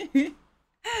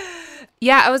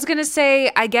 Yeah, I was gonna say,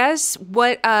 I guess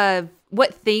what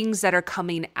things that are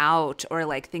coming out, or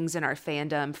like things in our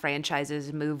fandom,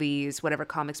 franchises, movies, whatever,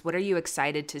 comics, what are you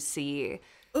excited to see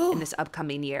in this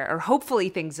upcoming year, or hopefully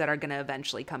things that are gonna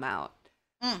eventually come out?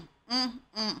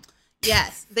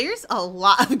 Yes, there's a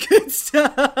lot of good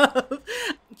stuff.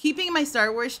 Keeping my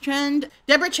Star Wars trend,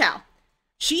 Deborah Chow.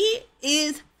 She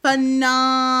is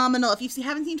phenomenal. If you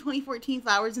haven't seen 2014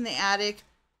 Flowers in the Attic,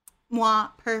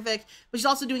 perfect. But she's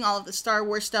also doing all of the Star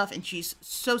Wars stuff, and she's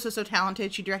so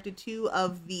talented. She directed 2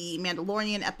 of the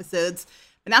Mandalorian episodes,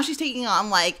 but now she's taking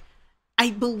on, like, I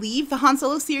believe the Han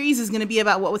Solo series is going to be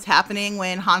about what was happening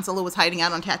when Han Solo was hiding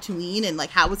out on Tatooine, and,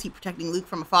 like, how was he protecting Luke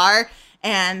from afar.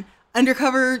 And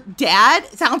Undercover Dad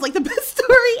sounds like the best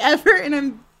story ever, and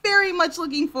I'm very much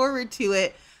looking forward to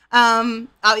it.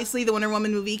 Obviously the Wonder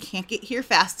Woman movie can't get here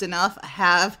fast enough. I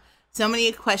have so many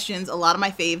questions. A lot of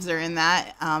my faves are in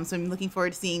that. So I'm looking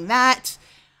forward to seeing that.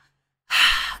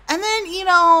 And then,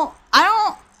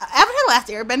 Avatar: The Last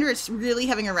Airbender is really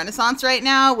having a renaissance right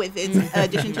now with its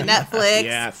addition to Netflix.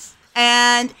 Yes.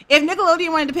 And if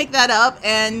Nickelodeon wanted to pick that up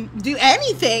and do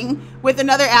anything with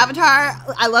another Avatar,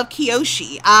 I love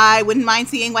Kyoshi. I wouldn't mind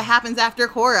seeing what happens after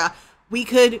Korra. We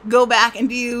could go back and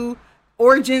do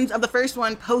origins of the first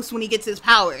one post when he gets his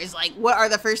powers. Like, what are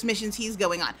the first missions he's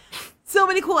going on? So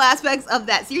many cool aspects of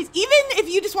that series. Even if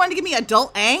you just wanted to give me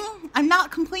adult Aang, I'm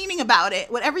not complaining about it.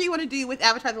 Whatever you want to do with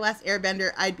Avatar: The Last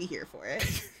Airbender, I'd be here for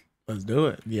it. Let's do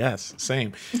it. Yes,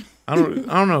 same. I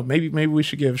don't know. Maybe we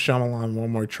should give Shyamalan one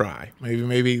more try.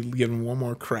 Maybe give him one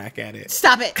more crack at it.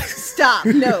 Stop it. Stop.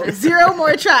 No. 0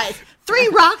 more tries. 3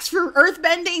 rocks for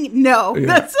earthbending? No. Yeah.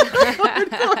 That's a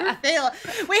hardcore fail.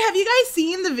 Wait, have you guys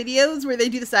seen the videos where they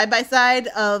do the side-by-side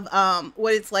of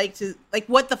what it's like to, like,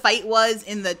 what the fight was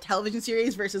in the television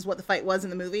series versus what the fight was in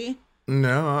the movie?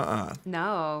 No.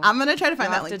 No. I'm going to try to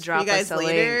find that link for you guys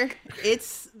later. Link.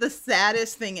 It's the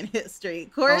saddest thing in history.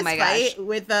 Korra's fight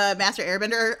with the Master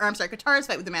Airbender, or I'm sorry, Katara's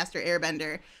fight with the Master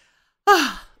Airbender.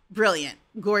 Oh, brilliant,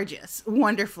 gorgeous,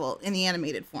 wonderful in the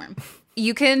animated form.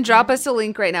 You can drop us a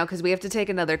link right now because we have to take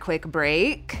another quick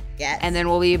break. Yes. And then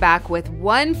we'll be back with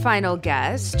one final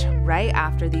guest right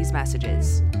after these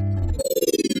messages.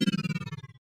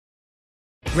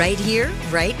 Right here,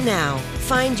 right now.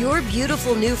 Find your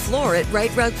beautiful new floor at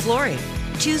Right Rug Flooring.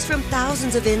 Choose from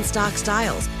thousands of in-stock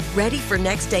styles, ready for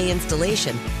next day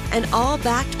installation, and all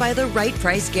backed by the right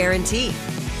price guarantee.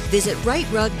 Visit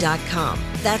rightrug.com.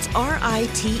 That's RITERUG.com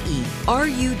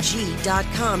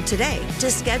today to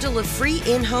schedule a free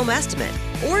in-home estimate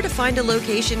or to find a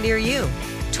location near you.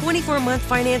 24-month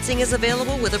financing is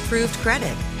available with approved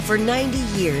credit. For 90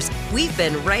 years, we've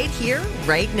been right here,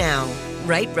 right now.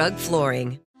 Right Rug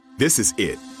Flooring. This is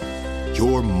it.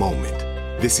 Your moment.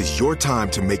 This is your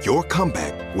time to make your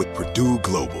comeback with Purdue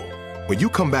Global. When you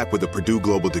come back with a Purdue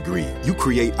Global degree, you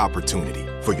create opportunity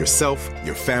for yourself,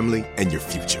 your family, and your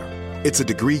future. It's a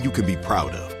degree you can be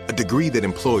proud of, a degree that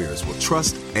employers will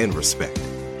trust and respect.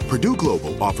 Purdue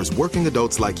Global offers working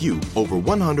adults like you over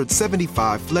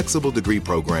 175 flexible degree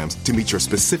programs to meet your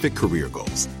specific career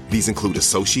goals. These include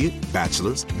associate,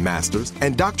 bachelor's, master's,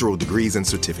 and doctoral degrees and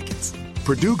certificates.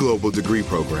 Purdue Global degree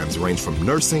programs range from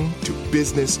nursing to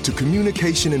business to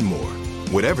communication and more.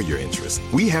 Whatever your interest,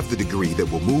 we have the degree that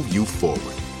will move you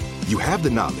forward. You have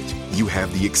the knowledge, you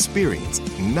have the experience.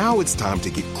 Now it's time to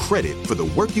get credit for the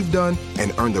work you've done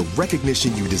and earn the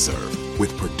recognition you deserve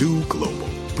with Purdue Global,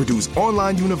 Purdue's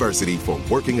online university for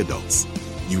working adults.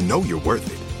 You know you're worth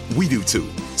it. We do too.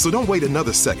 So don't wait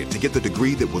another second to get the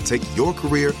degree that will take your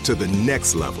career to the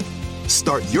next level.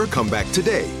 Start your comeback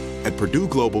today at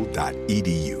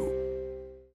purdueglobal.edu.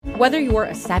 Whether you're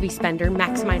a savvy spender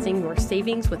maximizing your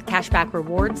savings with cashback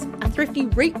rewards, a thrifty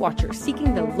rate watcher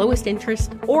seeking the lowest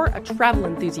interest, or a travel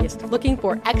enthusiast looking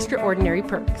for extraordinary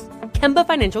perks, Kemba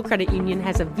Financial Credit Union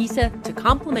has a visa to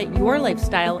complement your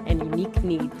lifestyle and unique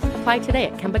needs. Apply today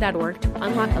at Kemba.org to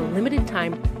unlock a limited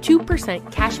time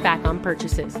 2% cash back on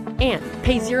purchases and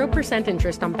pay 0%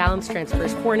 interest on balance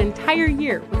transfers for an entire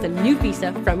year with a new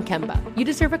visa from Kemba. You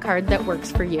deserve a card that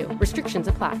works for you. Restrictions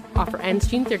apply. Offer ends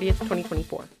June 30th,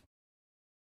 2024.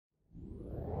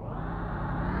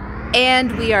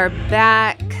 And we are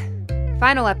back.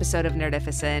 Final episode of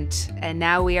Nerdificent. And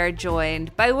now we are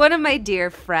joined by one of my dear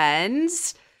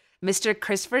friends, Mr.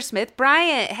 Christopher Smith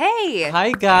Bryant. Hey.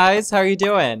 Hi, guys. How are you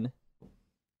doing?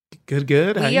 Good.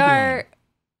 How you doing?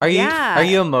 Are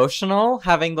you emotional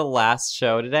having the last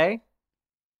show today?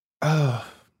 I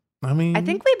mean, I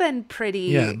think we've been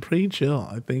pretty chill.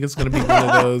 I think it's going to be one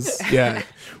of those,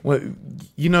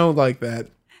 like that.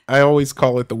 I always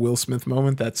call it the Will Smith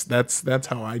moment. That's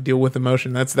how I deal with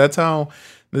emotion. That's how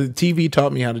the TV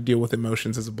taught me how to deal with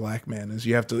emotions as a black man. Is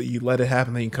you let it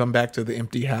happen, then you come back to the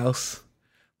empty house.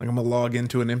 Like I'm gonna log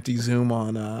into an empty Zoom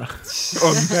on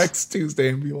next Tuesday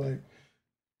and be like,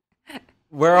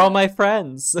 "Where are all my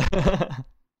friends?"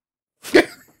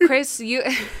 Chris,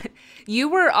 you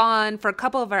were on for a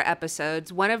couple of our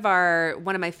episodes. One of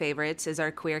my favorites is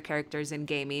our queer characters in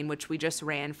gaming, which we just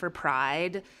ran for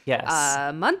Pride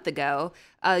a month ago.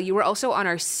 You were also on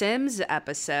our Sims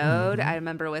episode, I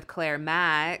remember, with Claire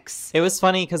Max. It was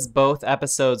funny because both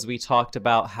episodes we talked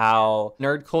about how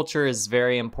nerd culture is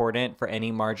very important for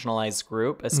any marginalized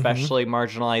group, especially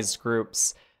marginalized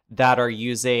groups that are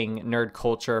using nerd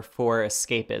culture for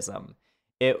escapism.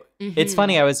 It's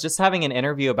funny, I was just having an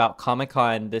interview about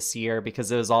Comic-Con this year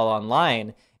because it was all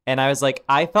online, and I was like,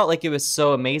 I felt like it was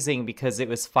so amazing because it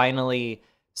was finally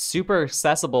super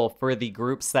accessible for the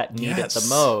groups that need it the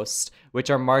most, which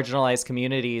are marginalized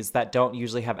communities that don't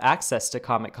usually have access to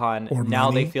Comic-Con. Or now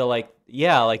money. they feel like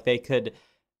they could,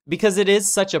 because it is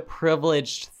such a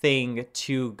privileged thing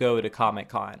to go to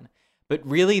Comic-Con. But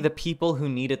really, the people who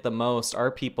need it the most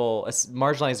are people,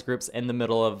 marginalized groups in the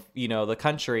middle of, the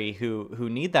country who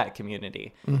need that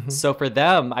community. Mm-hmm. So for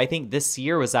them, I think this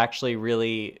year was actually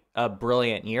really a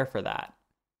brilliant year for that.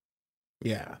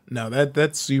 Yeah, no,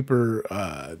 that's super.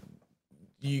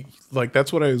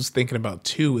 That's what I was thinking about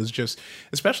too. Is just,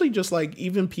 especially just like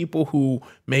even people who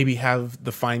maybe have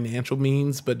the financial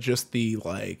means, but just the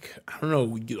I don't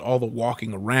know, all the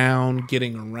walking around,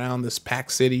 getting around this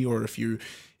packed city, or if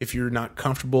you're not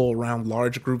comfortable around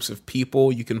large groups of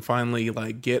people, you can finally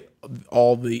get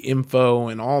all the info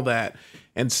and all that,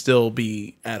 and still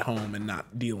be at home and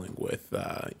not dealing with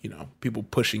people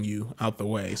pushing you out the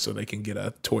way so they can get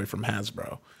a toy from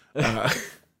Hasbro.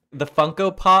 The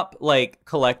Funko Pop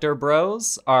collector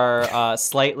bros are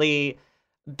slightly.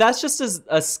 That's just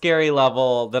a scary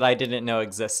level that I didn't know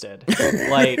existed.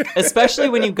 Especially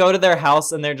when you go to their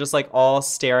house and they're just all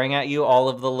staring at you, all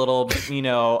of the little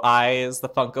eyes, the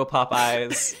Funko Pop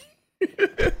eyes.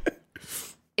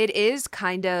 It is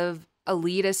kind of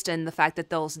elitist in the fact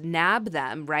that they'll nab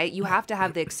them, right? You have to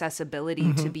have the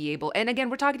accessibility to be able, and again,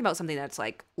 we're talking about something that's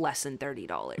less than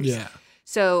 $30. Yeah.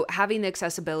 So having the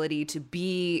accessibility to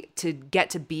get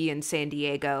to be in San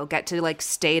Diego, get to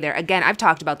stay there. Again, I've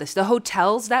talked about this. The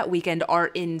hotels that weekend are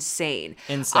insane.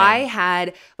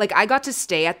 I got to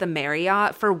stay at the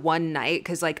Marriott for one night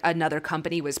because another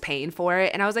company was paying for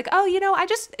it. And I was like, oh, I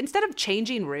just, instead of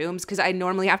changing rooms, because I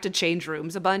normally have to change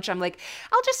rooms a bunch, I'm like,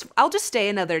 I'll just stay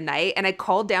another night. And I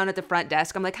called down at the front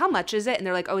desk. I'm like, how much is it? And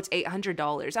they're like, oh, it's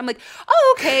 $800. I'm like,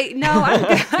 oh, okay. No, I'm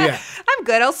good. Yeah. I'm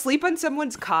good. I'll sleep on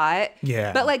someone's cot. Yeah.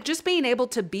 But just being able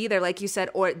to be there, like you said,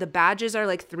 or the badges are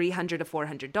 $300 to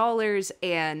 $400.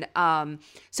 And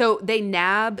so they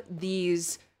nab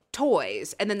these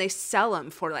toys and then they sell them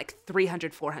for $300,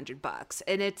 $400.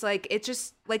 And it's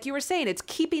just like you were saying, it's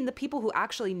keeping the people who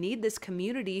actually need this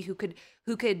community, who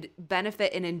could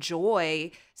benefit and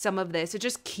enjoy some of this. It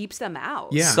just keeps them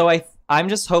out. Yeah. So I'm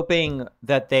just hoping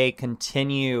that they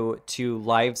continue to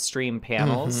live stream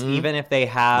panels, even if they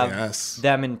have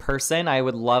them in person. I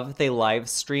would love if they live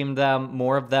streamed them,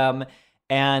 more of them.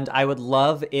 And I would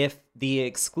love if the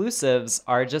exclusives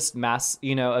are just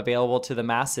available to the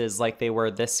masses like they were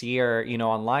this year,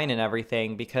 online and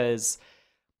everything, because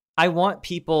I want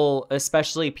people,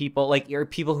 especially people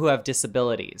people who have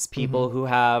disabilities, people who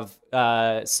have,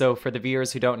 so for the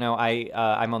viewers who don't know,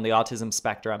 I'm on the autism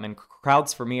spectrum, and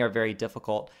crowds for me are very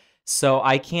difficult. So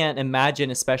I can't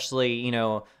imagine, especially,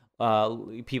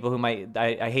 people who might,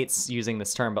 I hate using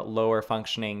this term, but lower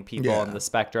functioning people on the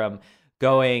spectrum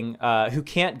who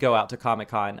can't go out to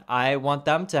Comic-Con. I want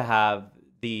them to have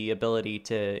the ability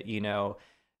to,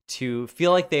 to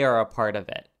feel like they are a part of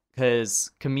it.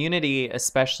 Because community,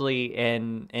 especially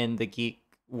in the geek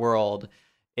world,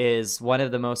 is one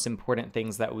of the most important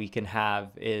things that we can have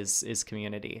is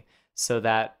community. So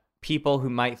that people who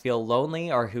might feel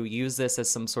lonely or who use this as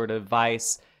some sort of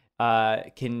vice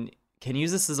can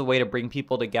use this as a way to bring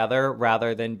people together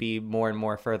rather than be more and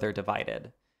more further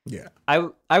divided. Yeah.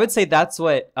 I would say that's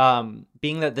what,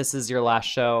 being that this is your last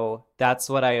show, that's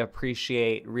what I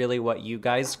appreciate really what you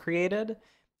guys created,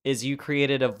 is you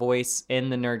created a voice in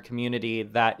the nerd community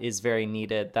that is very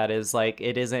needed. That is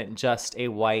it isn't just a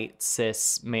white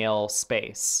cis male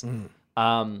space.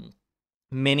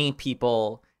 Many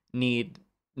people need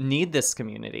this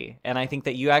community. And I think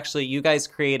that you guys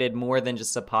created more than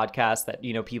just a podcast that,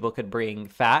 people could bring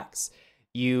facts.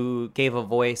 You gave a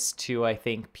voice to, I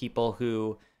think, people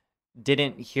who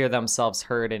didn't hear themselves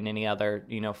heard in any other,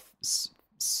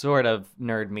 sort of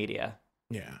nerd media.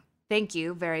 Yeah. Thank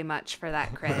you very much for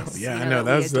that, Chris. Yeah, I know.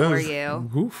 We adore you.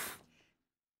 Oof.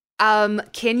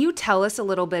 Can you tell us a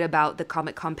little bit about the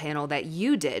Comic-Con panel that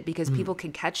you did? Because people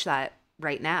can catch that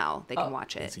right now. They can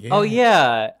watch it. Yeah. Oh,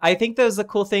 yeah. I think there's a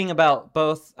cool thing about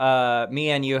both me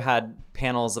and you had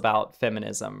panels about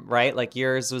feminism, right?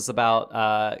 Yours was about,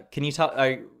 can you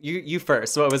tell, you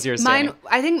first, what was yours? Mine,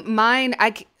 I think mine,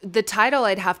 the title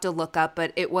I'd have to look up,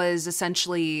 but it was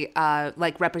essentially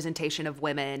representation of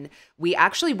women. We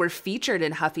actually were featured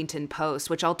in Huffington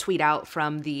Post, which I'll tweet out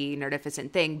from the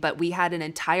Nerdificent thing, but we had an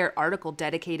entire article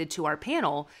dedicated to our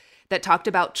panel that talked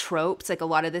about tropes, a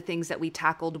lot of the things that we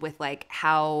tackled with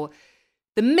how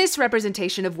the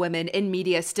misrepresentation of women in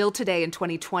media still today in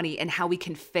 2020 and how we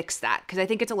can fix that. Because I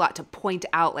think it's a lot to point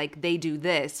out, they do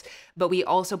this, but we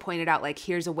also pointed out,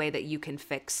 here's a way that you can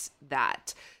fix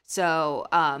that. So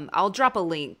I'll drop a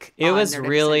link to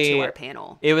our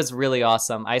panel. It was really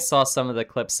awesome. I saw some of the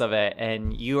clips of it,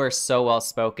 and you are so well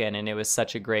spoken, and it was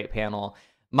such a great panel.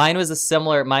 Mine was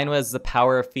the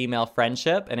power of female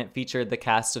friendship, and it featured the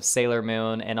cast of Sailor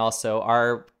Moon and also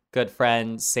our good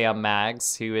friend Sam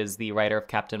Maggs, who is the writer of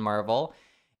Captain Marvel.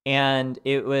 And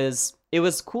it was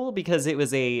cool because it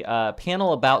was a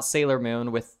panel about Sailor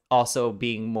Moon with also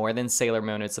being more than Sailor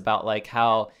Moon. It's about like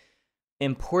how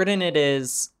important it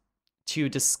is to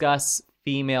discuss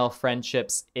female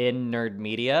friendships in nerd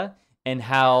media and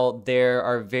how there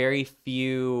are very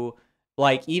few,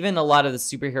 like even a lot of the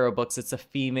superhero books, it's a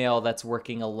female that's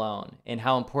working alone, and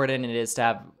how important it is to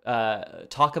have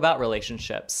talk about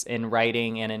relationships in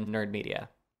writing and in nerd media.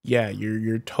 Yeah,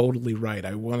 you're totally right.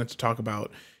 I wanted to talk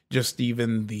about just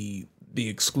even the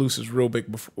exclusives real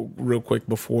quick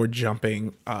before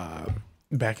jumping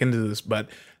back into this. But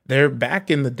there, back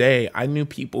in the day, I knew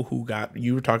people who got,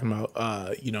 you were talking about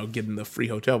getting the free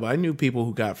hotel, but I knew people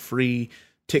who got free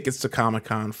tickets to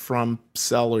Comic-Con from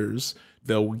sellers.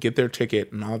 They'll get their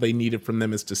ticket, and all they needed from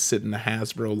them is to sit in the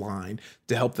Hasbro line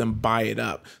to help them buy it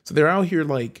up. So they're out here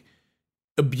like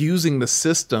abusing the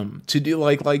system to do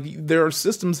like there are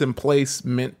systems in place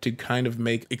meant to kind of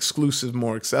make exclusives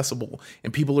more accessible,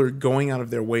 and people are going out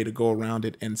of their way to go around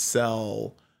it and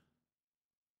sell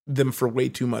them for way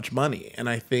too much money. And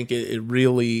I think it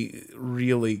really,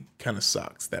 really kind of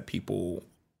sucks that people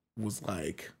was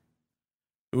like,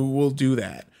 we'll do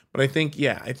that. But I think,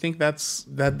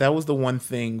 that was the one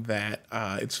thing that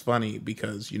it's funny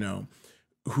because,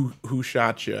 Who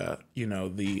Shot Ya,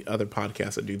 the other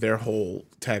podcast that do, their whole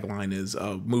tagline is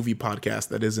a movie podcast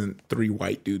that isn't three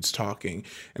white dudes talking.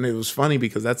 And it was funny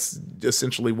because that's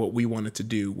essentially what we wanted to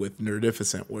do with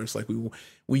Nerdificent, where it's like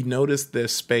we noticed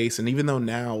this space, and even though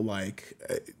now, like,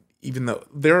 even though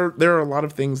there are a lot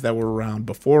of things that were around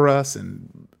before us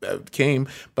and came,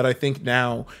 but I think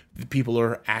now people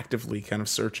are actively kind of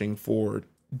searching for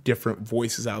different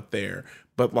voices out there.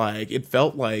 But like, it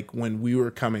felt like when we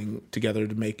were coming together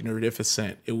to make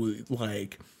Nerdificent, it was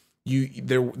like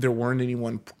there weren't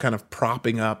anyone kind of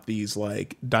propping up these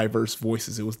like diverse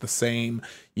voices. It was the same,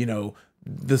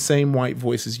 the same white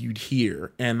voices you'd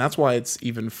hear. And that's why it's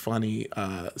even funny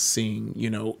seeing,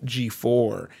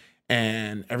 G4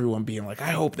 and everyone being like,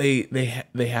 I hope they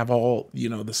have all,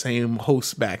 the same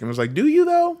hosts back. And it was like, do you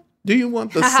though? Do you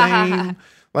want the same?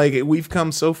 Like, we've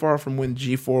come so far from when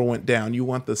G4 went down. You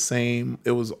want the same.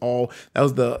 That was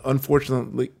the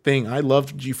unfortunate thing. I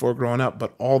loved G4 growing up,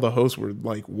 but all the hosts were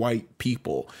like white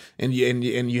people. And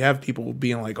you have people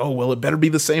being like, oh, well, it better be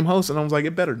the same host. And I was like,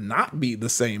 it better not be the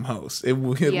same host. It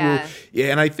will. Yeah.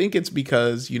 And I think it's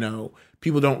because,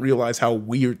 people don't realize how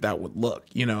weird that would look,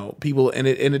 people.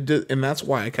 And that's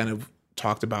why I kind of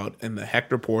talked about in the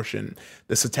Hector portion,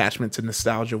 this attachment to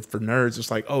nostalgia for nerds. It's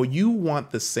like, oh, you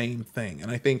want the same thing. And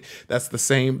I think that's the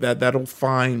same,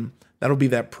 that'll be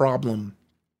that problem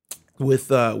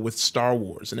with Star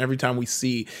Wars. And every time we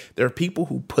see, there are people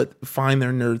who find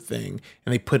their nerd thing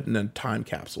and they put it in a time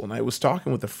capsule. And I was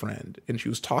talking with a friend, and she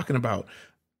was talking about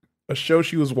a show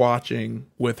she was watching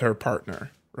with her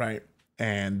partner, right?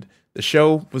 And the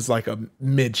show was like a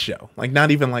mid show, like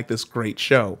not even like this great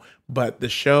show, but the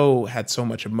show had so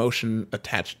much emotion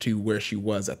attached to where she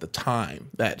was at the time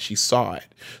that she saw it.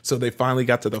 So they finally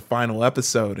got to the final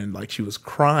episode, and like she was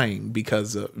crying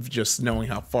because of just knowing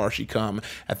how far she come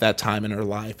at that time in her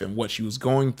life and what she was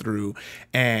going through.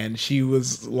 And she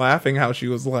was laughing how she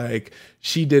was like,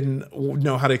 she didn't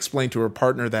know how to explain to her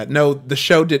partner that no, the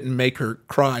show didn't make her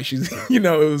cry. She's, it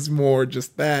was more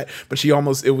just that, but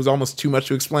it was almost too much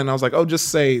to explain. I was like, oh, just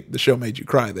say the show made you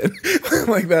cry then.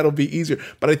 Like, that'll be easier.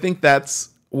 But I think that's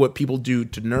what people do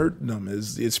to nerddom,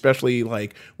 is especially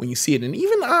like when you see it. And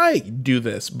even I do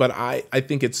this, but I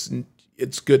think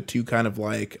it's good to kind of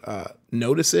like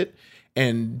notice it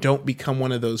and don't become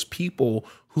one of those people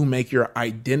who make your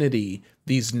identity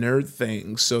these nerd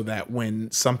things so that when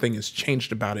something is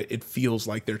changed about it, it feels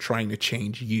like they're trying to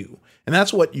change you. And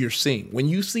that's what you're seeing. When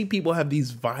you see people have these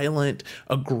violent,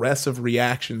 aggressive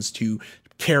reactions to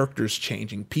characters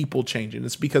changing, people changing,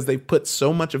 it's because they put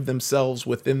so much of themselves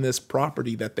within this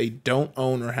property that they don't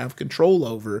own or have control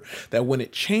over, that when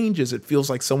it changes, it feels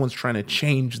like someone's trying to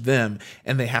change them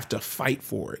and they have to fight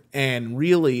for it. And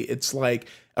really, it's like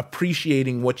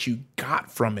appreciating what you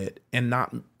got from it and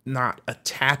not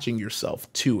attaching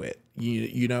yourself to it.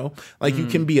 You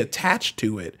can be attached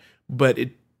to it, but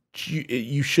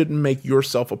you shouldn't make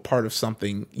yourself a part of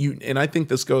something. And I think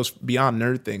this goes beyond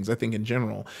nerd things. I think in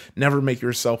general, never make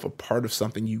yourself a part of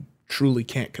something you truly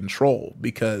can't control,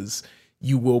 because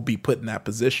you will be put in that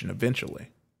position eventually.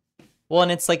 Well,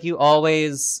 and it's like you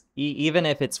always, even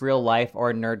if it's real life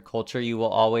or nerd culture, you'll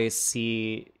always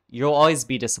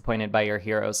be disappointed by your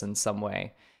heroes in some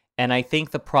way. And I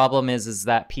think the problem is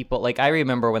that people, like, I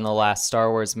remember when the last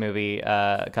Star Wars movie,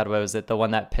 God, what was it? The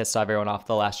one that pissed everyone off,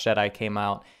 The Last Jedi, came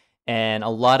out. And a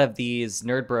lot of these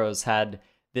nerd bros had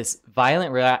this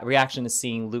violent reaction to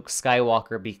seeing Luke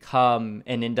Skywalker become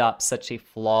and end up such a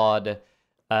flawed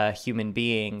human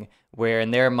being, where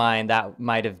in their mind that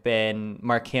might have been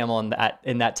Mark Hamill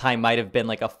in that time might have been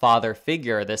like a father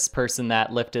figure, this person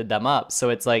that lifted them up. So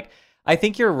it's like, I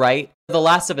think you're right. The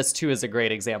Last of Us 2 is a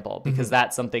great example because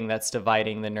that's something that's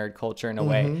dividing the nerd culture in a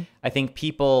way. I think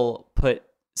people put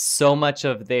so much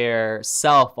of their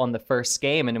self on the first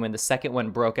game, and when the second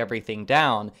one broke everything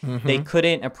down, they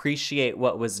couldn't appreciate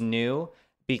what was new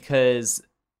because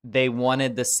they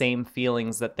wanted the same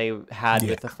feelings that they had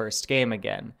with the first game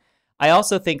again. I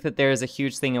also think that there's a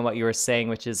huge thing in what you were saying,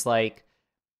 which is like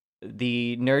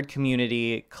the nerd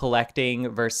community collecting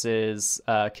versus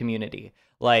community.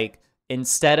 Like,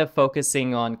 instead of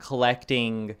focusing on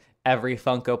collecting every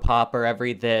Funko Pop or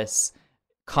every this,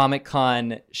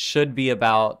 Comic-Con should be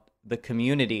about the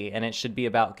community, and it should be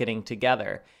about getting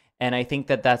together. And I think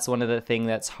that that's one of the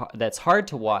things that's hard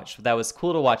to watch. That was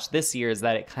cool to watch this year, is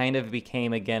that it kind of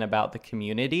became again about the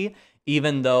community,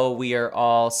 even though we are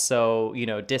all so,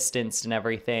 distanced and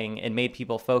everything, and made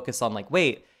people focus on like,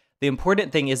 wait, the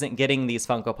important thing isn't getting these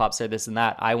Funko Pops or this and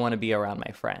that. I want to be around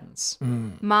my friends.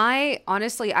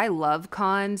 Honestly, I love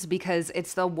cons because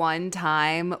it's the one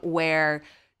time where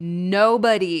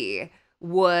nobody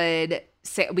would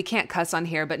say, we can't cuss on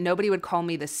here, but nobody would call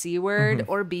me the C word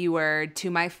or B word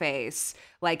to my face.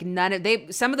 Like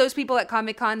some of those people at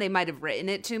Comic-Con, they might have written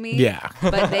it to me. Yeah.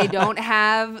 But they don't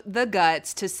have the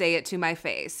guts to say it to my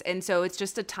face. And so it's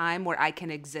just a time where I can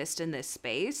exist in this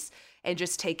space and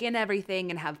just take in everything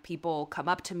and have people come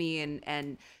up to me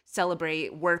and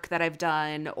celebrate work that I've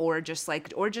done, or just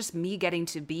me getting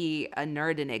to be a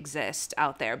nerd and exist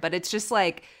out there. But it's just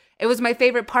like, it was my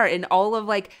favorite part, and all of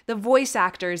like the voice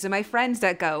actors and my friends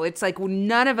that go, it's like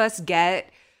none of us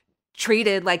get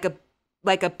treated like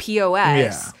a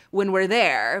POS when we're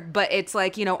there. But it's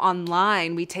like,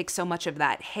 online we take so much of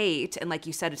that hate, and like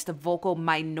you said, it's the vocal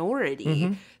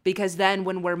minority, because then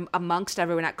when we're amongst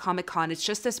everyone at Comic-Con, it's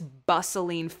just this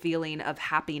bustling feeling of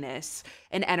happiness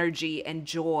and energy and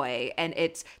joy, and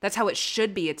that's how it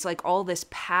should be. It's like all this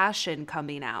passion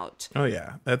coming out. Oh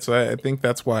yeah, I think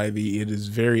that's why it is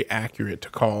very accurate to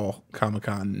call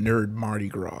Comic-Con Nerd Mardi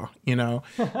Gras,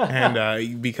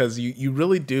 and because you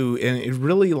really do, and it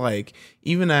really, like,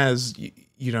 even as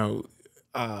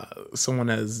someone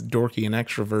as dorky and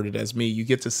extroverted as me, you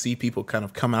get to see people kind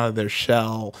of come out of their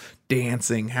shell,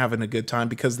 dancing, having a good time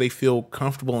because they feel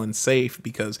comfortable and safe.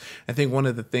 Because I think one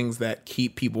of the things that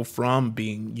keep people from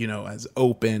being, as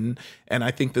open, and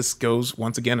I think this goes,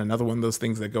 once again, another one of those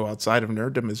things that go outside of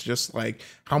nerddom, is just like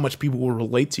how much people will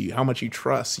relate to you, how much you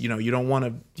trust. You don't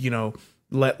want to,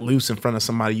 let loose in front of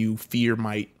somebody you fear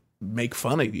might make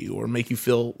fun of you or make you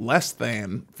feel less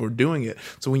than for doing it.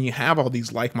 So when you have all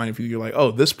these like-minded people, you're like,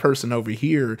 oh, this person over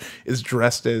here is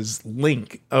dressed as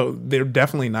Link. Oh, they're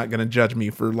definitely not going to judge me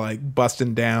for like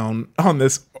busting down on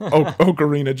this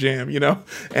Ocarina Jam,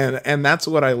 and that's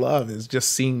what I love, is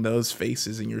just seeing those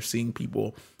faces, and you're seeing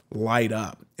people light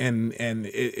up, and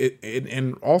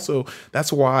also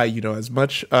that's why, as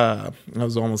much I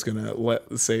was almost gonna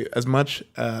say as much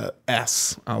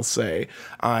I'll say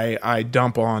I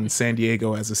dump on San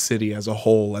Diego as a city, as a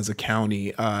whole, as a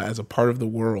county, as a part of the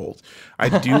world.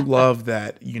 I do love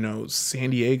that San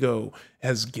Diego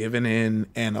has given in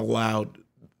and allowed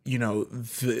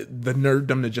the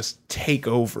nerddom to just take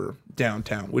over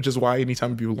downtown, which is why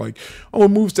anytime people are like, oh, it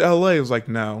moves to LA, it's like,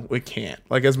 no, it can't.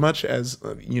 Like, as much as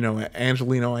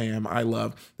Angelino I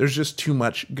love, there's just too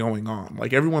much going on.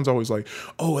 Like, everyone's always like,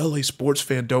 oh, LA sports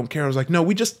fan, don't care. I was like, no,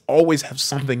 we just always have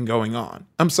something going on.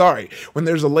 I'm sorry, when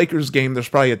there's a Lakers game, there's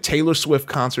probably a Taylor Swift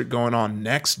concert going on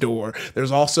next door.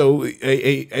 There's also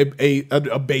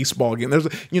a baseball game.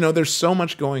 There's so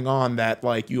much going on that,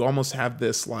 like, you almost have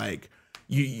this, like,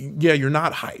 you're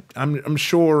not hyped. I'm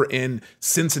sure in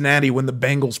Cincinnati when the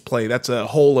Bengals play, that's a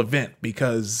whole event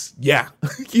because and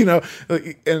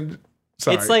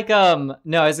sorry. It's like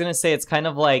no, I was gonna say it's kind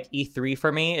of like E3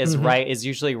 for me is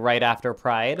usually right after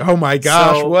Pride. Oh my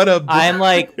gosh, so I'm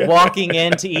like walking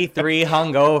into E3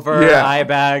 hungover, eye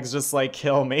bags just like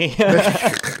kill me.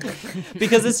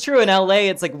 Because it's true in LA,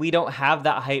 it's like we don't have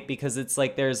that hype because it's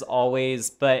like there's always,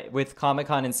 but with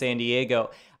Comic-Con in San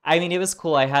Diego, I mean, it was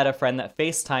cool. I had a friend that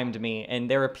FaceTimed me,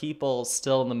 and there were people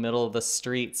still in the middle of the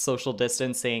street, social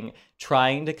distancing,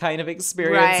 trying to kind of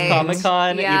experience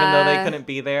Comic-Con, even though they couldn't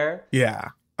be there. Yeah.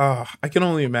 I can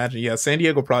only imagine. Yeah, San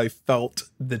Diego probably felt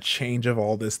the change of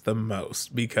all this the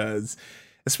most because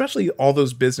especially all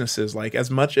those businesses, like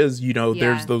as much as, you know,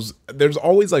 Yeah. there's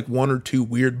always like one or two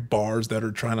weird bars that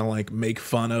are trying to like make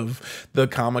fun of the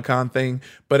Comic-Con thing.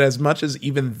 But as much as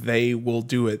even they will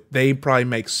do it, they probably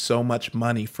make so much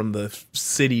money from the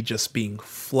city just being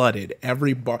flooded.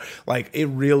 Every bar, like it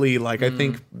really, like I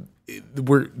think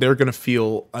they're going to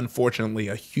feel, unfortunately,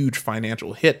 a huge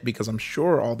financial hit, because I'm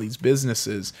sure all these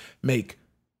businesses make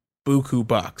buku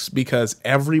bucks because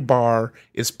every bar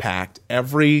is packed,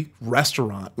 every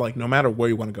restaurant, like no matter where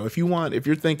you want to go. If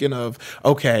you're thinking of,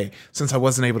 okay, since I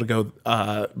wasn't able to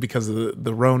go because of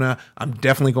the Rona, I'm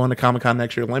definitely going to Comic-Con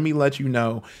next year. Let me let you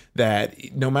know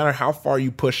that no matter how far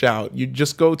you push out, you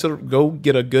just go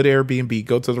get a good Airbnb,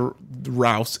 go to the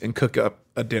Rouse and cook up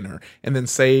a dinner, and then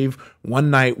save one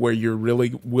night where you're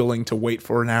really willing to wait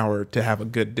for an hour to have a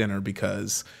good dinner,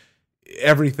 because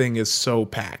everything is so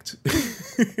packed.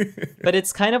 But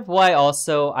it's kind of why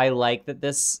also I like that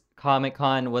this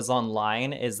Comic-Con was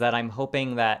online, is that I'm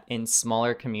hoping that in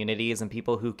smaller communities and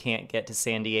people who can't get to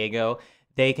San Diego,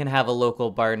 they can have a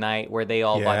local bar night where they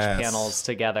all watch panels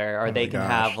together, or they can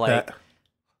have like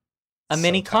a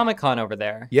mini Comic-Con over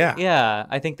there. Yeah. Yeah,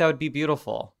 I think that would be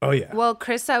beautiful. Oh, yeah. Well,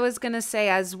 Chris, I was going to say,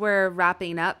 as we're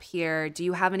wrapping up here, do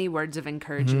you have any words of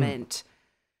encouragement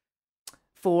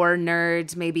for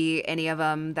nerds, maybe any of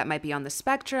them that might be on the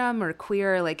spectrum or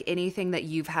queer, like anything that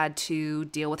you've had to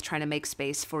deal with trying to make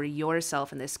space for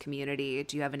yourself in this community?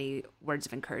 Do you have any words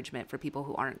of encouragement for people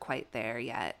who aren't quite there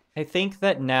yet? I think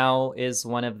that now is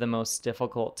one of the most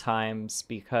difficult times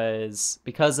because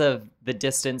of the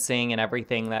distancing and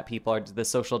everything that people are, the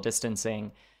social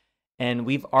distancing. And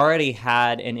we've already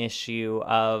had an issue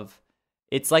of,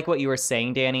 it's like what you were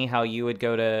saying, Danny, how you would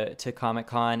go to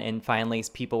Comic-Con and finally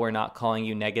people were not calling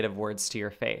you negative words to your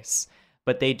face.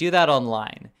 But they do that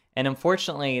online. And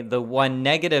unfortunately, the one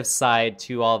negative side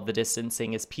to all of the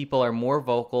distancing is people are more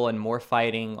vocal and more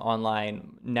fighting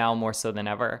online now, more so than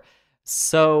ever.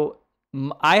 So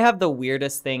I have the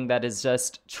weirdest thing that is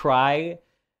just try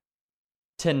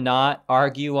to not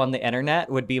argue on the internet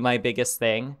would be my biggest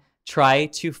thing. Try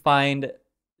to find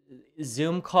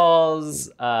Zoom calls,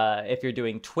 if you're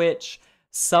doing Twitch,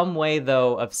 some way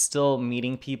though of still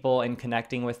meeting people and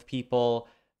connecting with people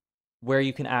where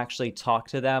you can actually talk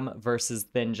to them versus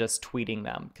then just tweeting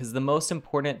them. Because the most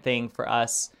important thing for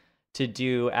us to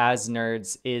do as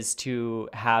nerds is to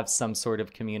have some sort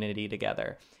of community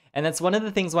together. And that's one of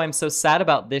the things why I'm so sad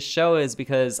about this show, is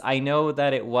because I know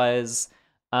that it was,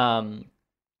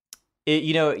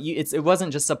 it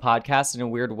wasn't just a podcast in a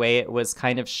weird way. It was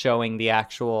kind of showing the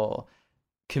actual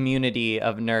community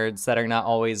of nerds that are not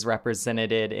always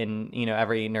represented in,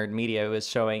 every nerd media. It was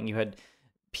showing you had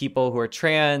people who are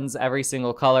trans, every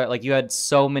single color, like you had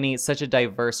such a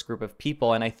diverse group of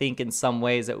people. And I think in some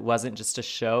ways it wasn't just a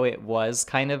show, it was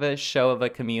kind of a show of a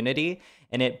community,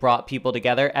 and it brought people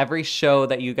together. Every show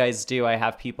that you guys do, I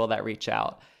have people that reach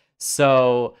out.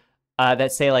 So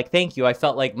that say like, thank you, I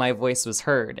felt like my voice was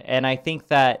heard. And I think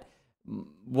that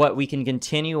what we can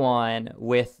continue on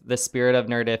with the spirit of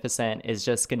Nerdificent is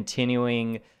just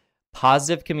continuing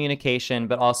positive communication,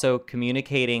 but also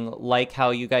communicating like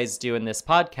how you guys do in this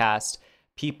podcast.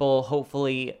 People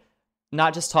hopefully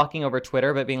not just talking over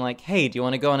Twitter, but being like, hey, do you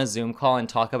want to go on a Zoom call and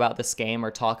talk about this game, or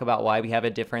talk about why we have a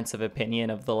difference of opinion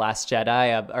of The Last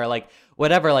Jedi, or like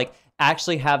whatever, like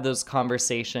actually have those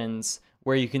conversations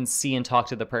where you can see and talk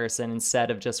to the person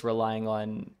instead of just relying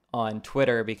on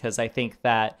Twitter, because I think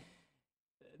that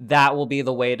will be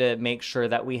the way to make sure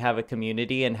that we have a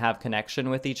community and have connection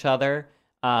with each other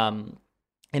in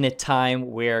a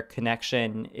time where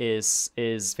connection is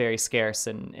very scarce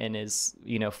and is,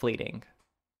 fleeting.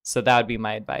 So that would be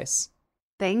my advice.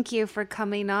 Thank you for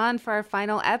coming on for our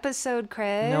final episode,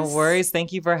 Chris. No worries.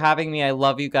 Thank you for having me. I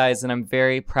love you guys, and I'm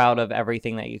very proud of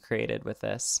everything that you created with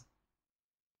this.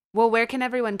 Well, where can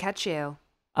everyone catch you?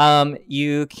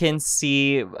 You can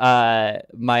see my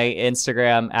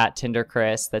Instagram at Tinder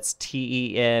Chris. That's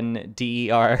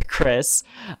TENDER Chris,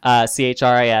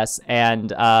 CHRIS.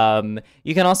 And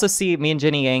you can also see me and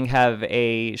Jenny Yang have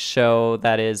a show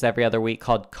that is every other week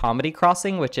called Comedy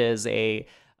Crossing, which is a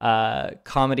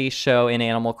comedy show in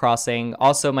Animal Crossing.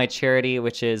 Also my charity,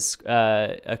 which is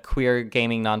a queer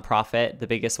gaming nonprofit, the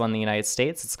biggest one in the United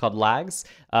States. It's called LAGS,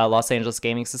 Los Angeles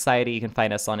Gaming Society. You can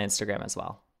find us on Instagram as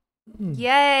well.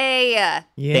 Yay!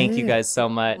 Thank you guys so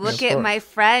much. Look at my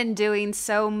friend doing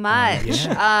so much.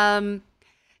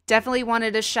 Definitely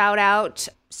wanted to shout out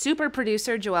super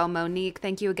producer Joelle Monique.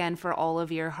 Thank you again for all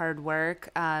of your hard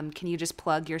work. Can you just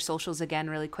plug your socials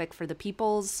again really quick for the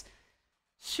peoples?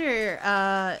 Sure.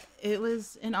 It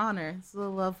was an honor. It's a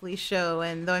lovely show,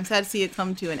 and though I'm sad to see it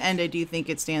come to an end, I do think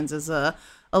it stands as a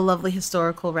lovely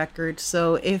historical record.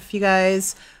 So if you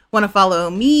guys want to follow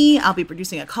me, I'll be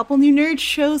producing a couple new nerd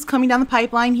shows coming down the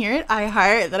pipeline here at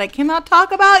iHeart that I cannot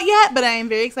talk about yet, but I am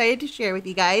very excited to share with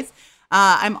you guys.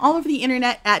 I'm all over the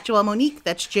internet at Joelle Monique.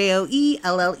 That's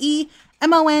JoelleMonique.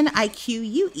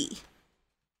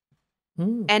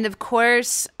 And of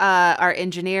course, our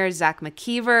engineer, Zach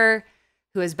McKeever,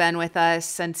 who has been with us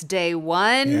since day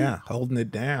one. Yeah, holding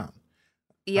it down.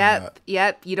 Yep.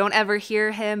 You don't ever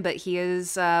hear him, but he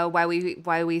is why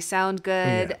we sound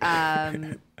good.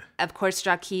 Yeah. Of course,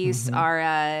 Jaquise,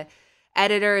 our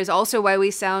editor, is also why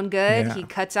we sound good. Yeah. He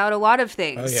cuts out a lot of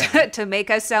things to make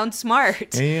us sound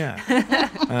smart. Yeah.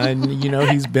 And,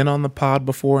 he's been on the pod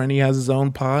before, and he has his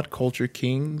own pod, Culture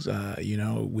Kings.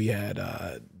 We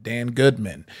had Dan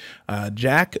Goodman,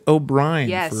 Jack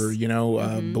O'Brien for,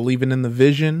 believing in the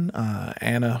vision,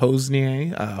 Anna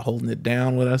Hosnier holding it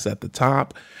down with us at the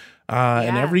top.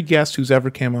 And every guest who's ever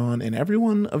came on, and every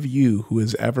one of you who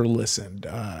has ever listened,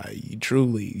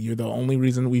 you're the only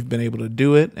reason we've been able to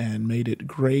do it and made it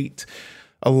great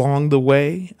along the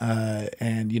way.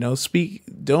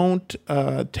 Don't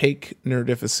take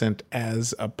Nerdificent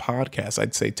as a podcast.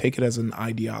 I'd say take it as an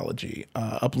ideology.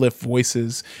 Uplift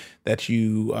voices that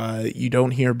you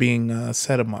don't hear being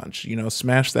said a bunch.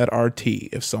 Smash that RT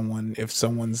if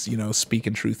someone's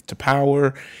speaking truth to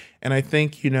power. And I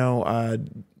think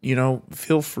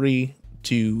feel free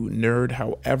to nerd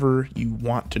however you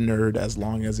want to nerd, as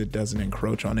long as it doesn't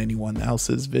encroach on anyone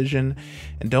else's vision,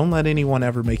 and don't let anyone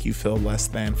ever make you feel less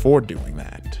than for doing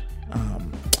that.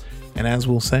 And as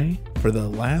we'll say for the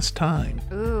last time,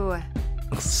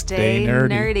 stay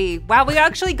nerdy. Wow, we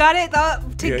actually got it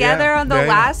together on the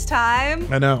last time.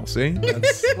 I know. See?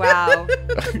 Wow.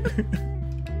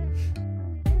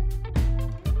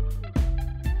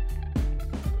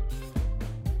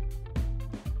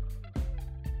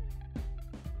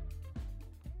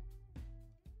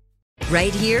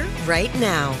 Right here, right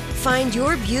now. Find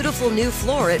your beautiful new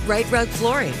floor at Right Rug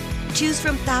Flooring. Choose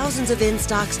from thousands of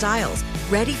in-stock styles,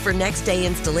 ready for next day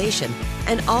installation,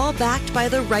 and all backed by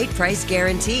the right price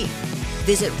guarantee.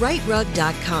 Visit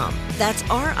rightrug.com. That's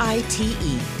RITERUG.com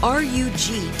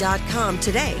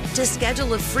today to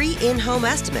schedule a free in-home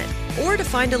estimate or to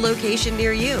find a location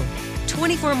near you.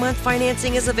 24-month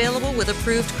financing is available with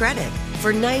approved credit.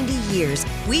 For 90 years,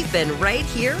 we've been right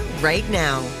here, right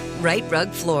now. Right Rug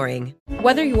Flooring.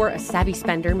 Whether you're a savvy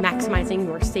spender maximizing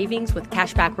your savings with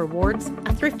cashback rewards,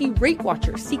 a thrifty rate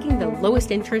watcher seeking the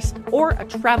lowest interest, or a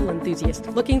travel enthusiast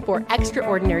looking for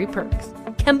extraordinary perks,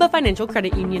 Kemba Financial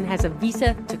Credit Union has a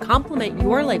visa to complement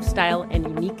your lifestyle and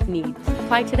unique needs.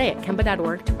 Apply today at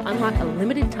Kemba.org to unlock a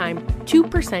limited time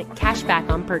 2% cash back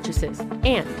on purchases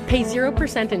and pay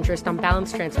 0% interest on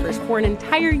balance transfers for an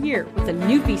entire year with a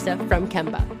new visa from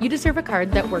Kemba. You deserve a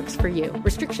card that works for you.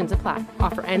 Restrictions apply.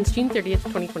 Offer ends June 30th,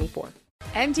 2024.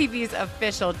 MTV's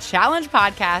official Challenge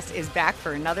podcast is back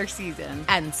for another season.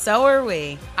 And so are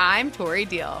we. I'm Tori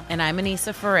Deal. And I'm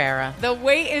Anissa Ferreira. The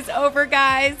wait is over,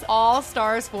 guys. All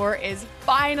Stars 4 is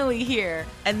finally here.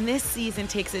 And this season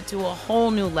takes it to a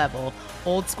whole new level.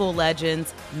 Old school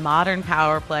legends, modern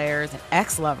power players, and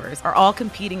ex-lovers are all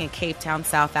competing in Cape Town,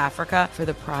 South Africa for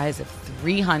the prize of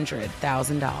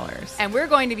 $300,000. And we're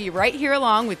going to be right here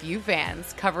along with you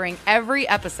fans, covering every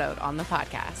episode on the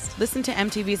podcast. Listen to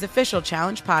MTV's official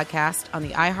Challenge podcast on the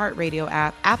iHeartRadio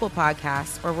app, Apple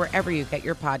Podcasts, or wherever you get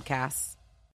your podcasts.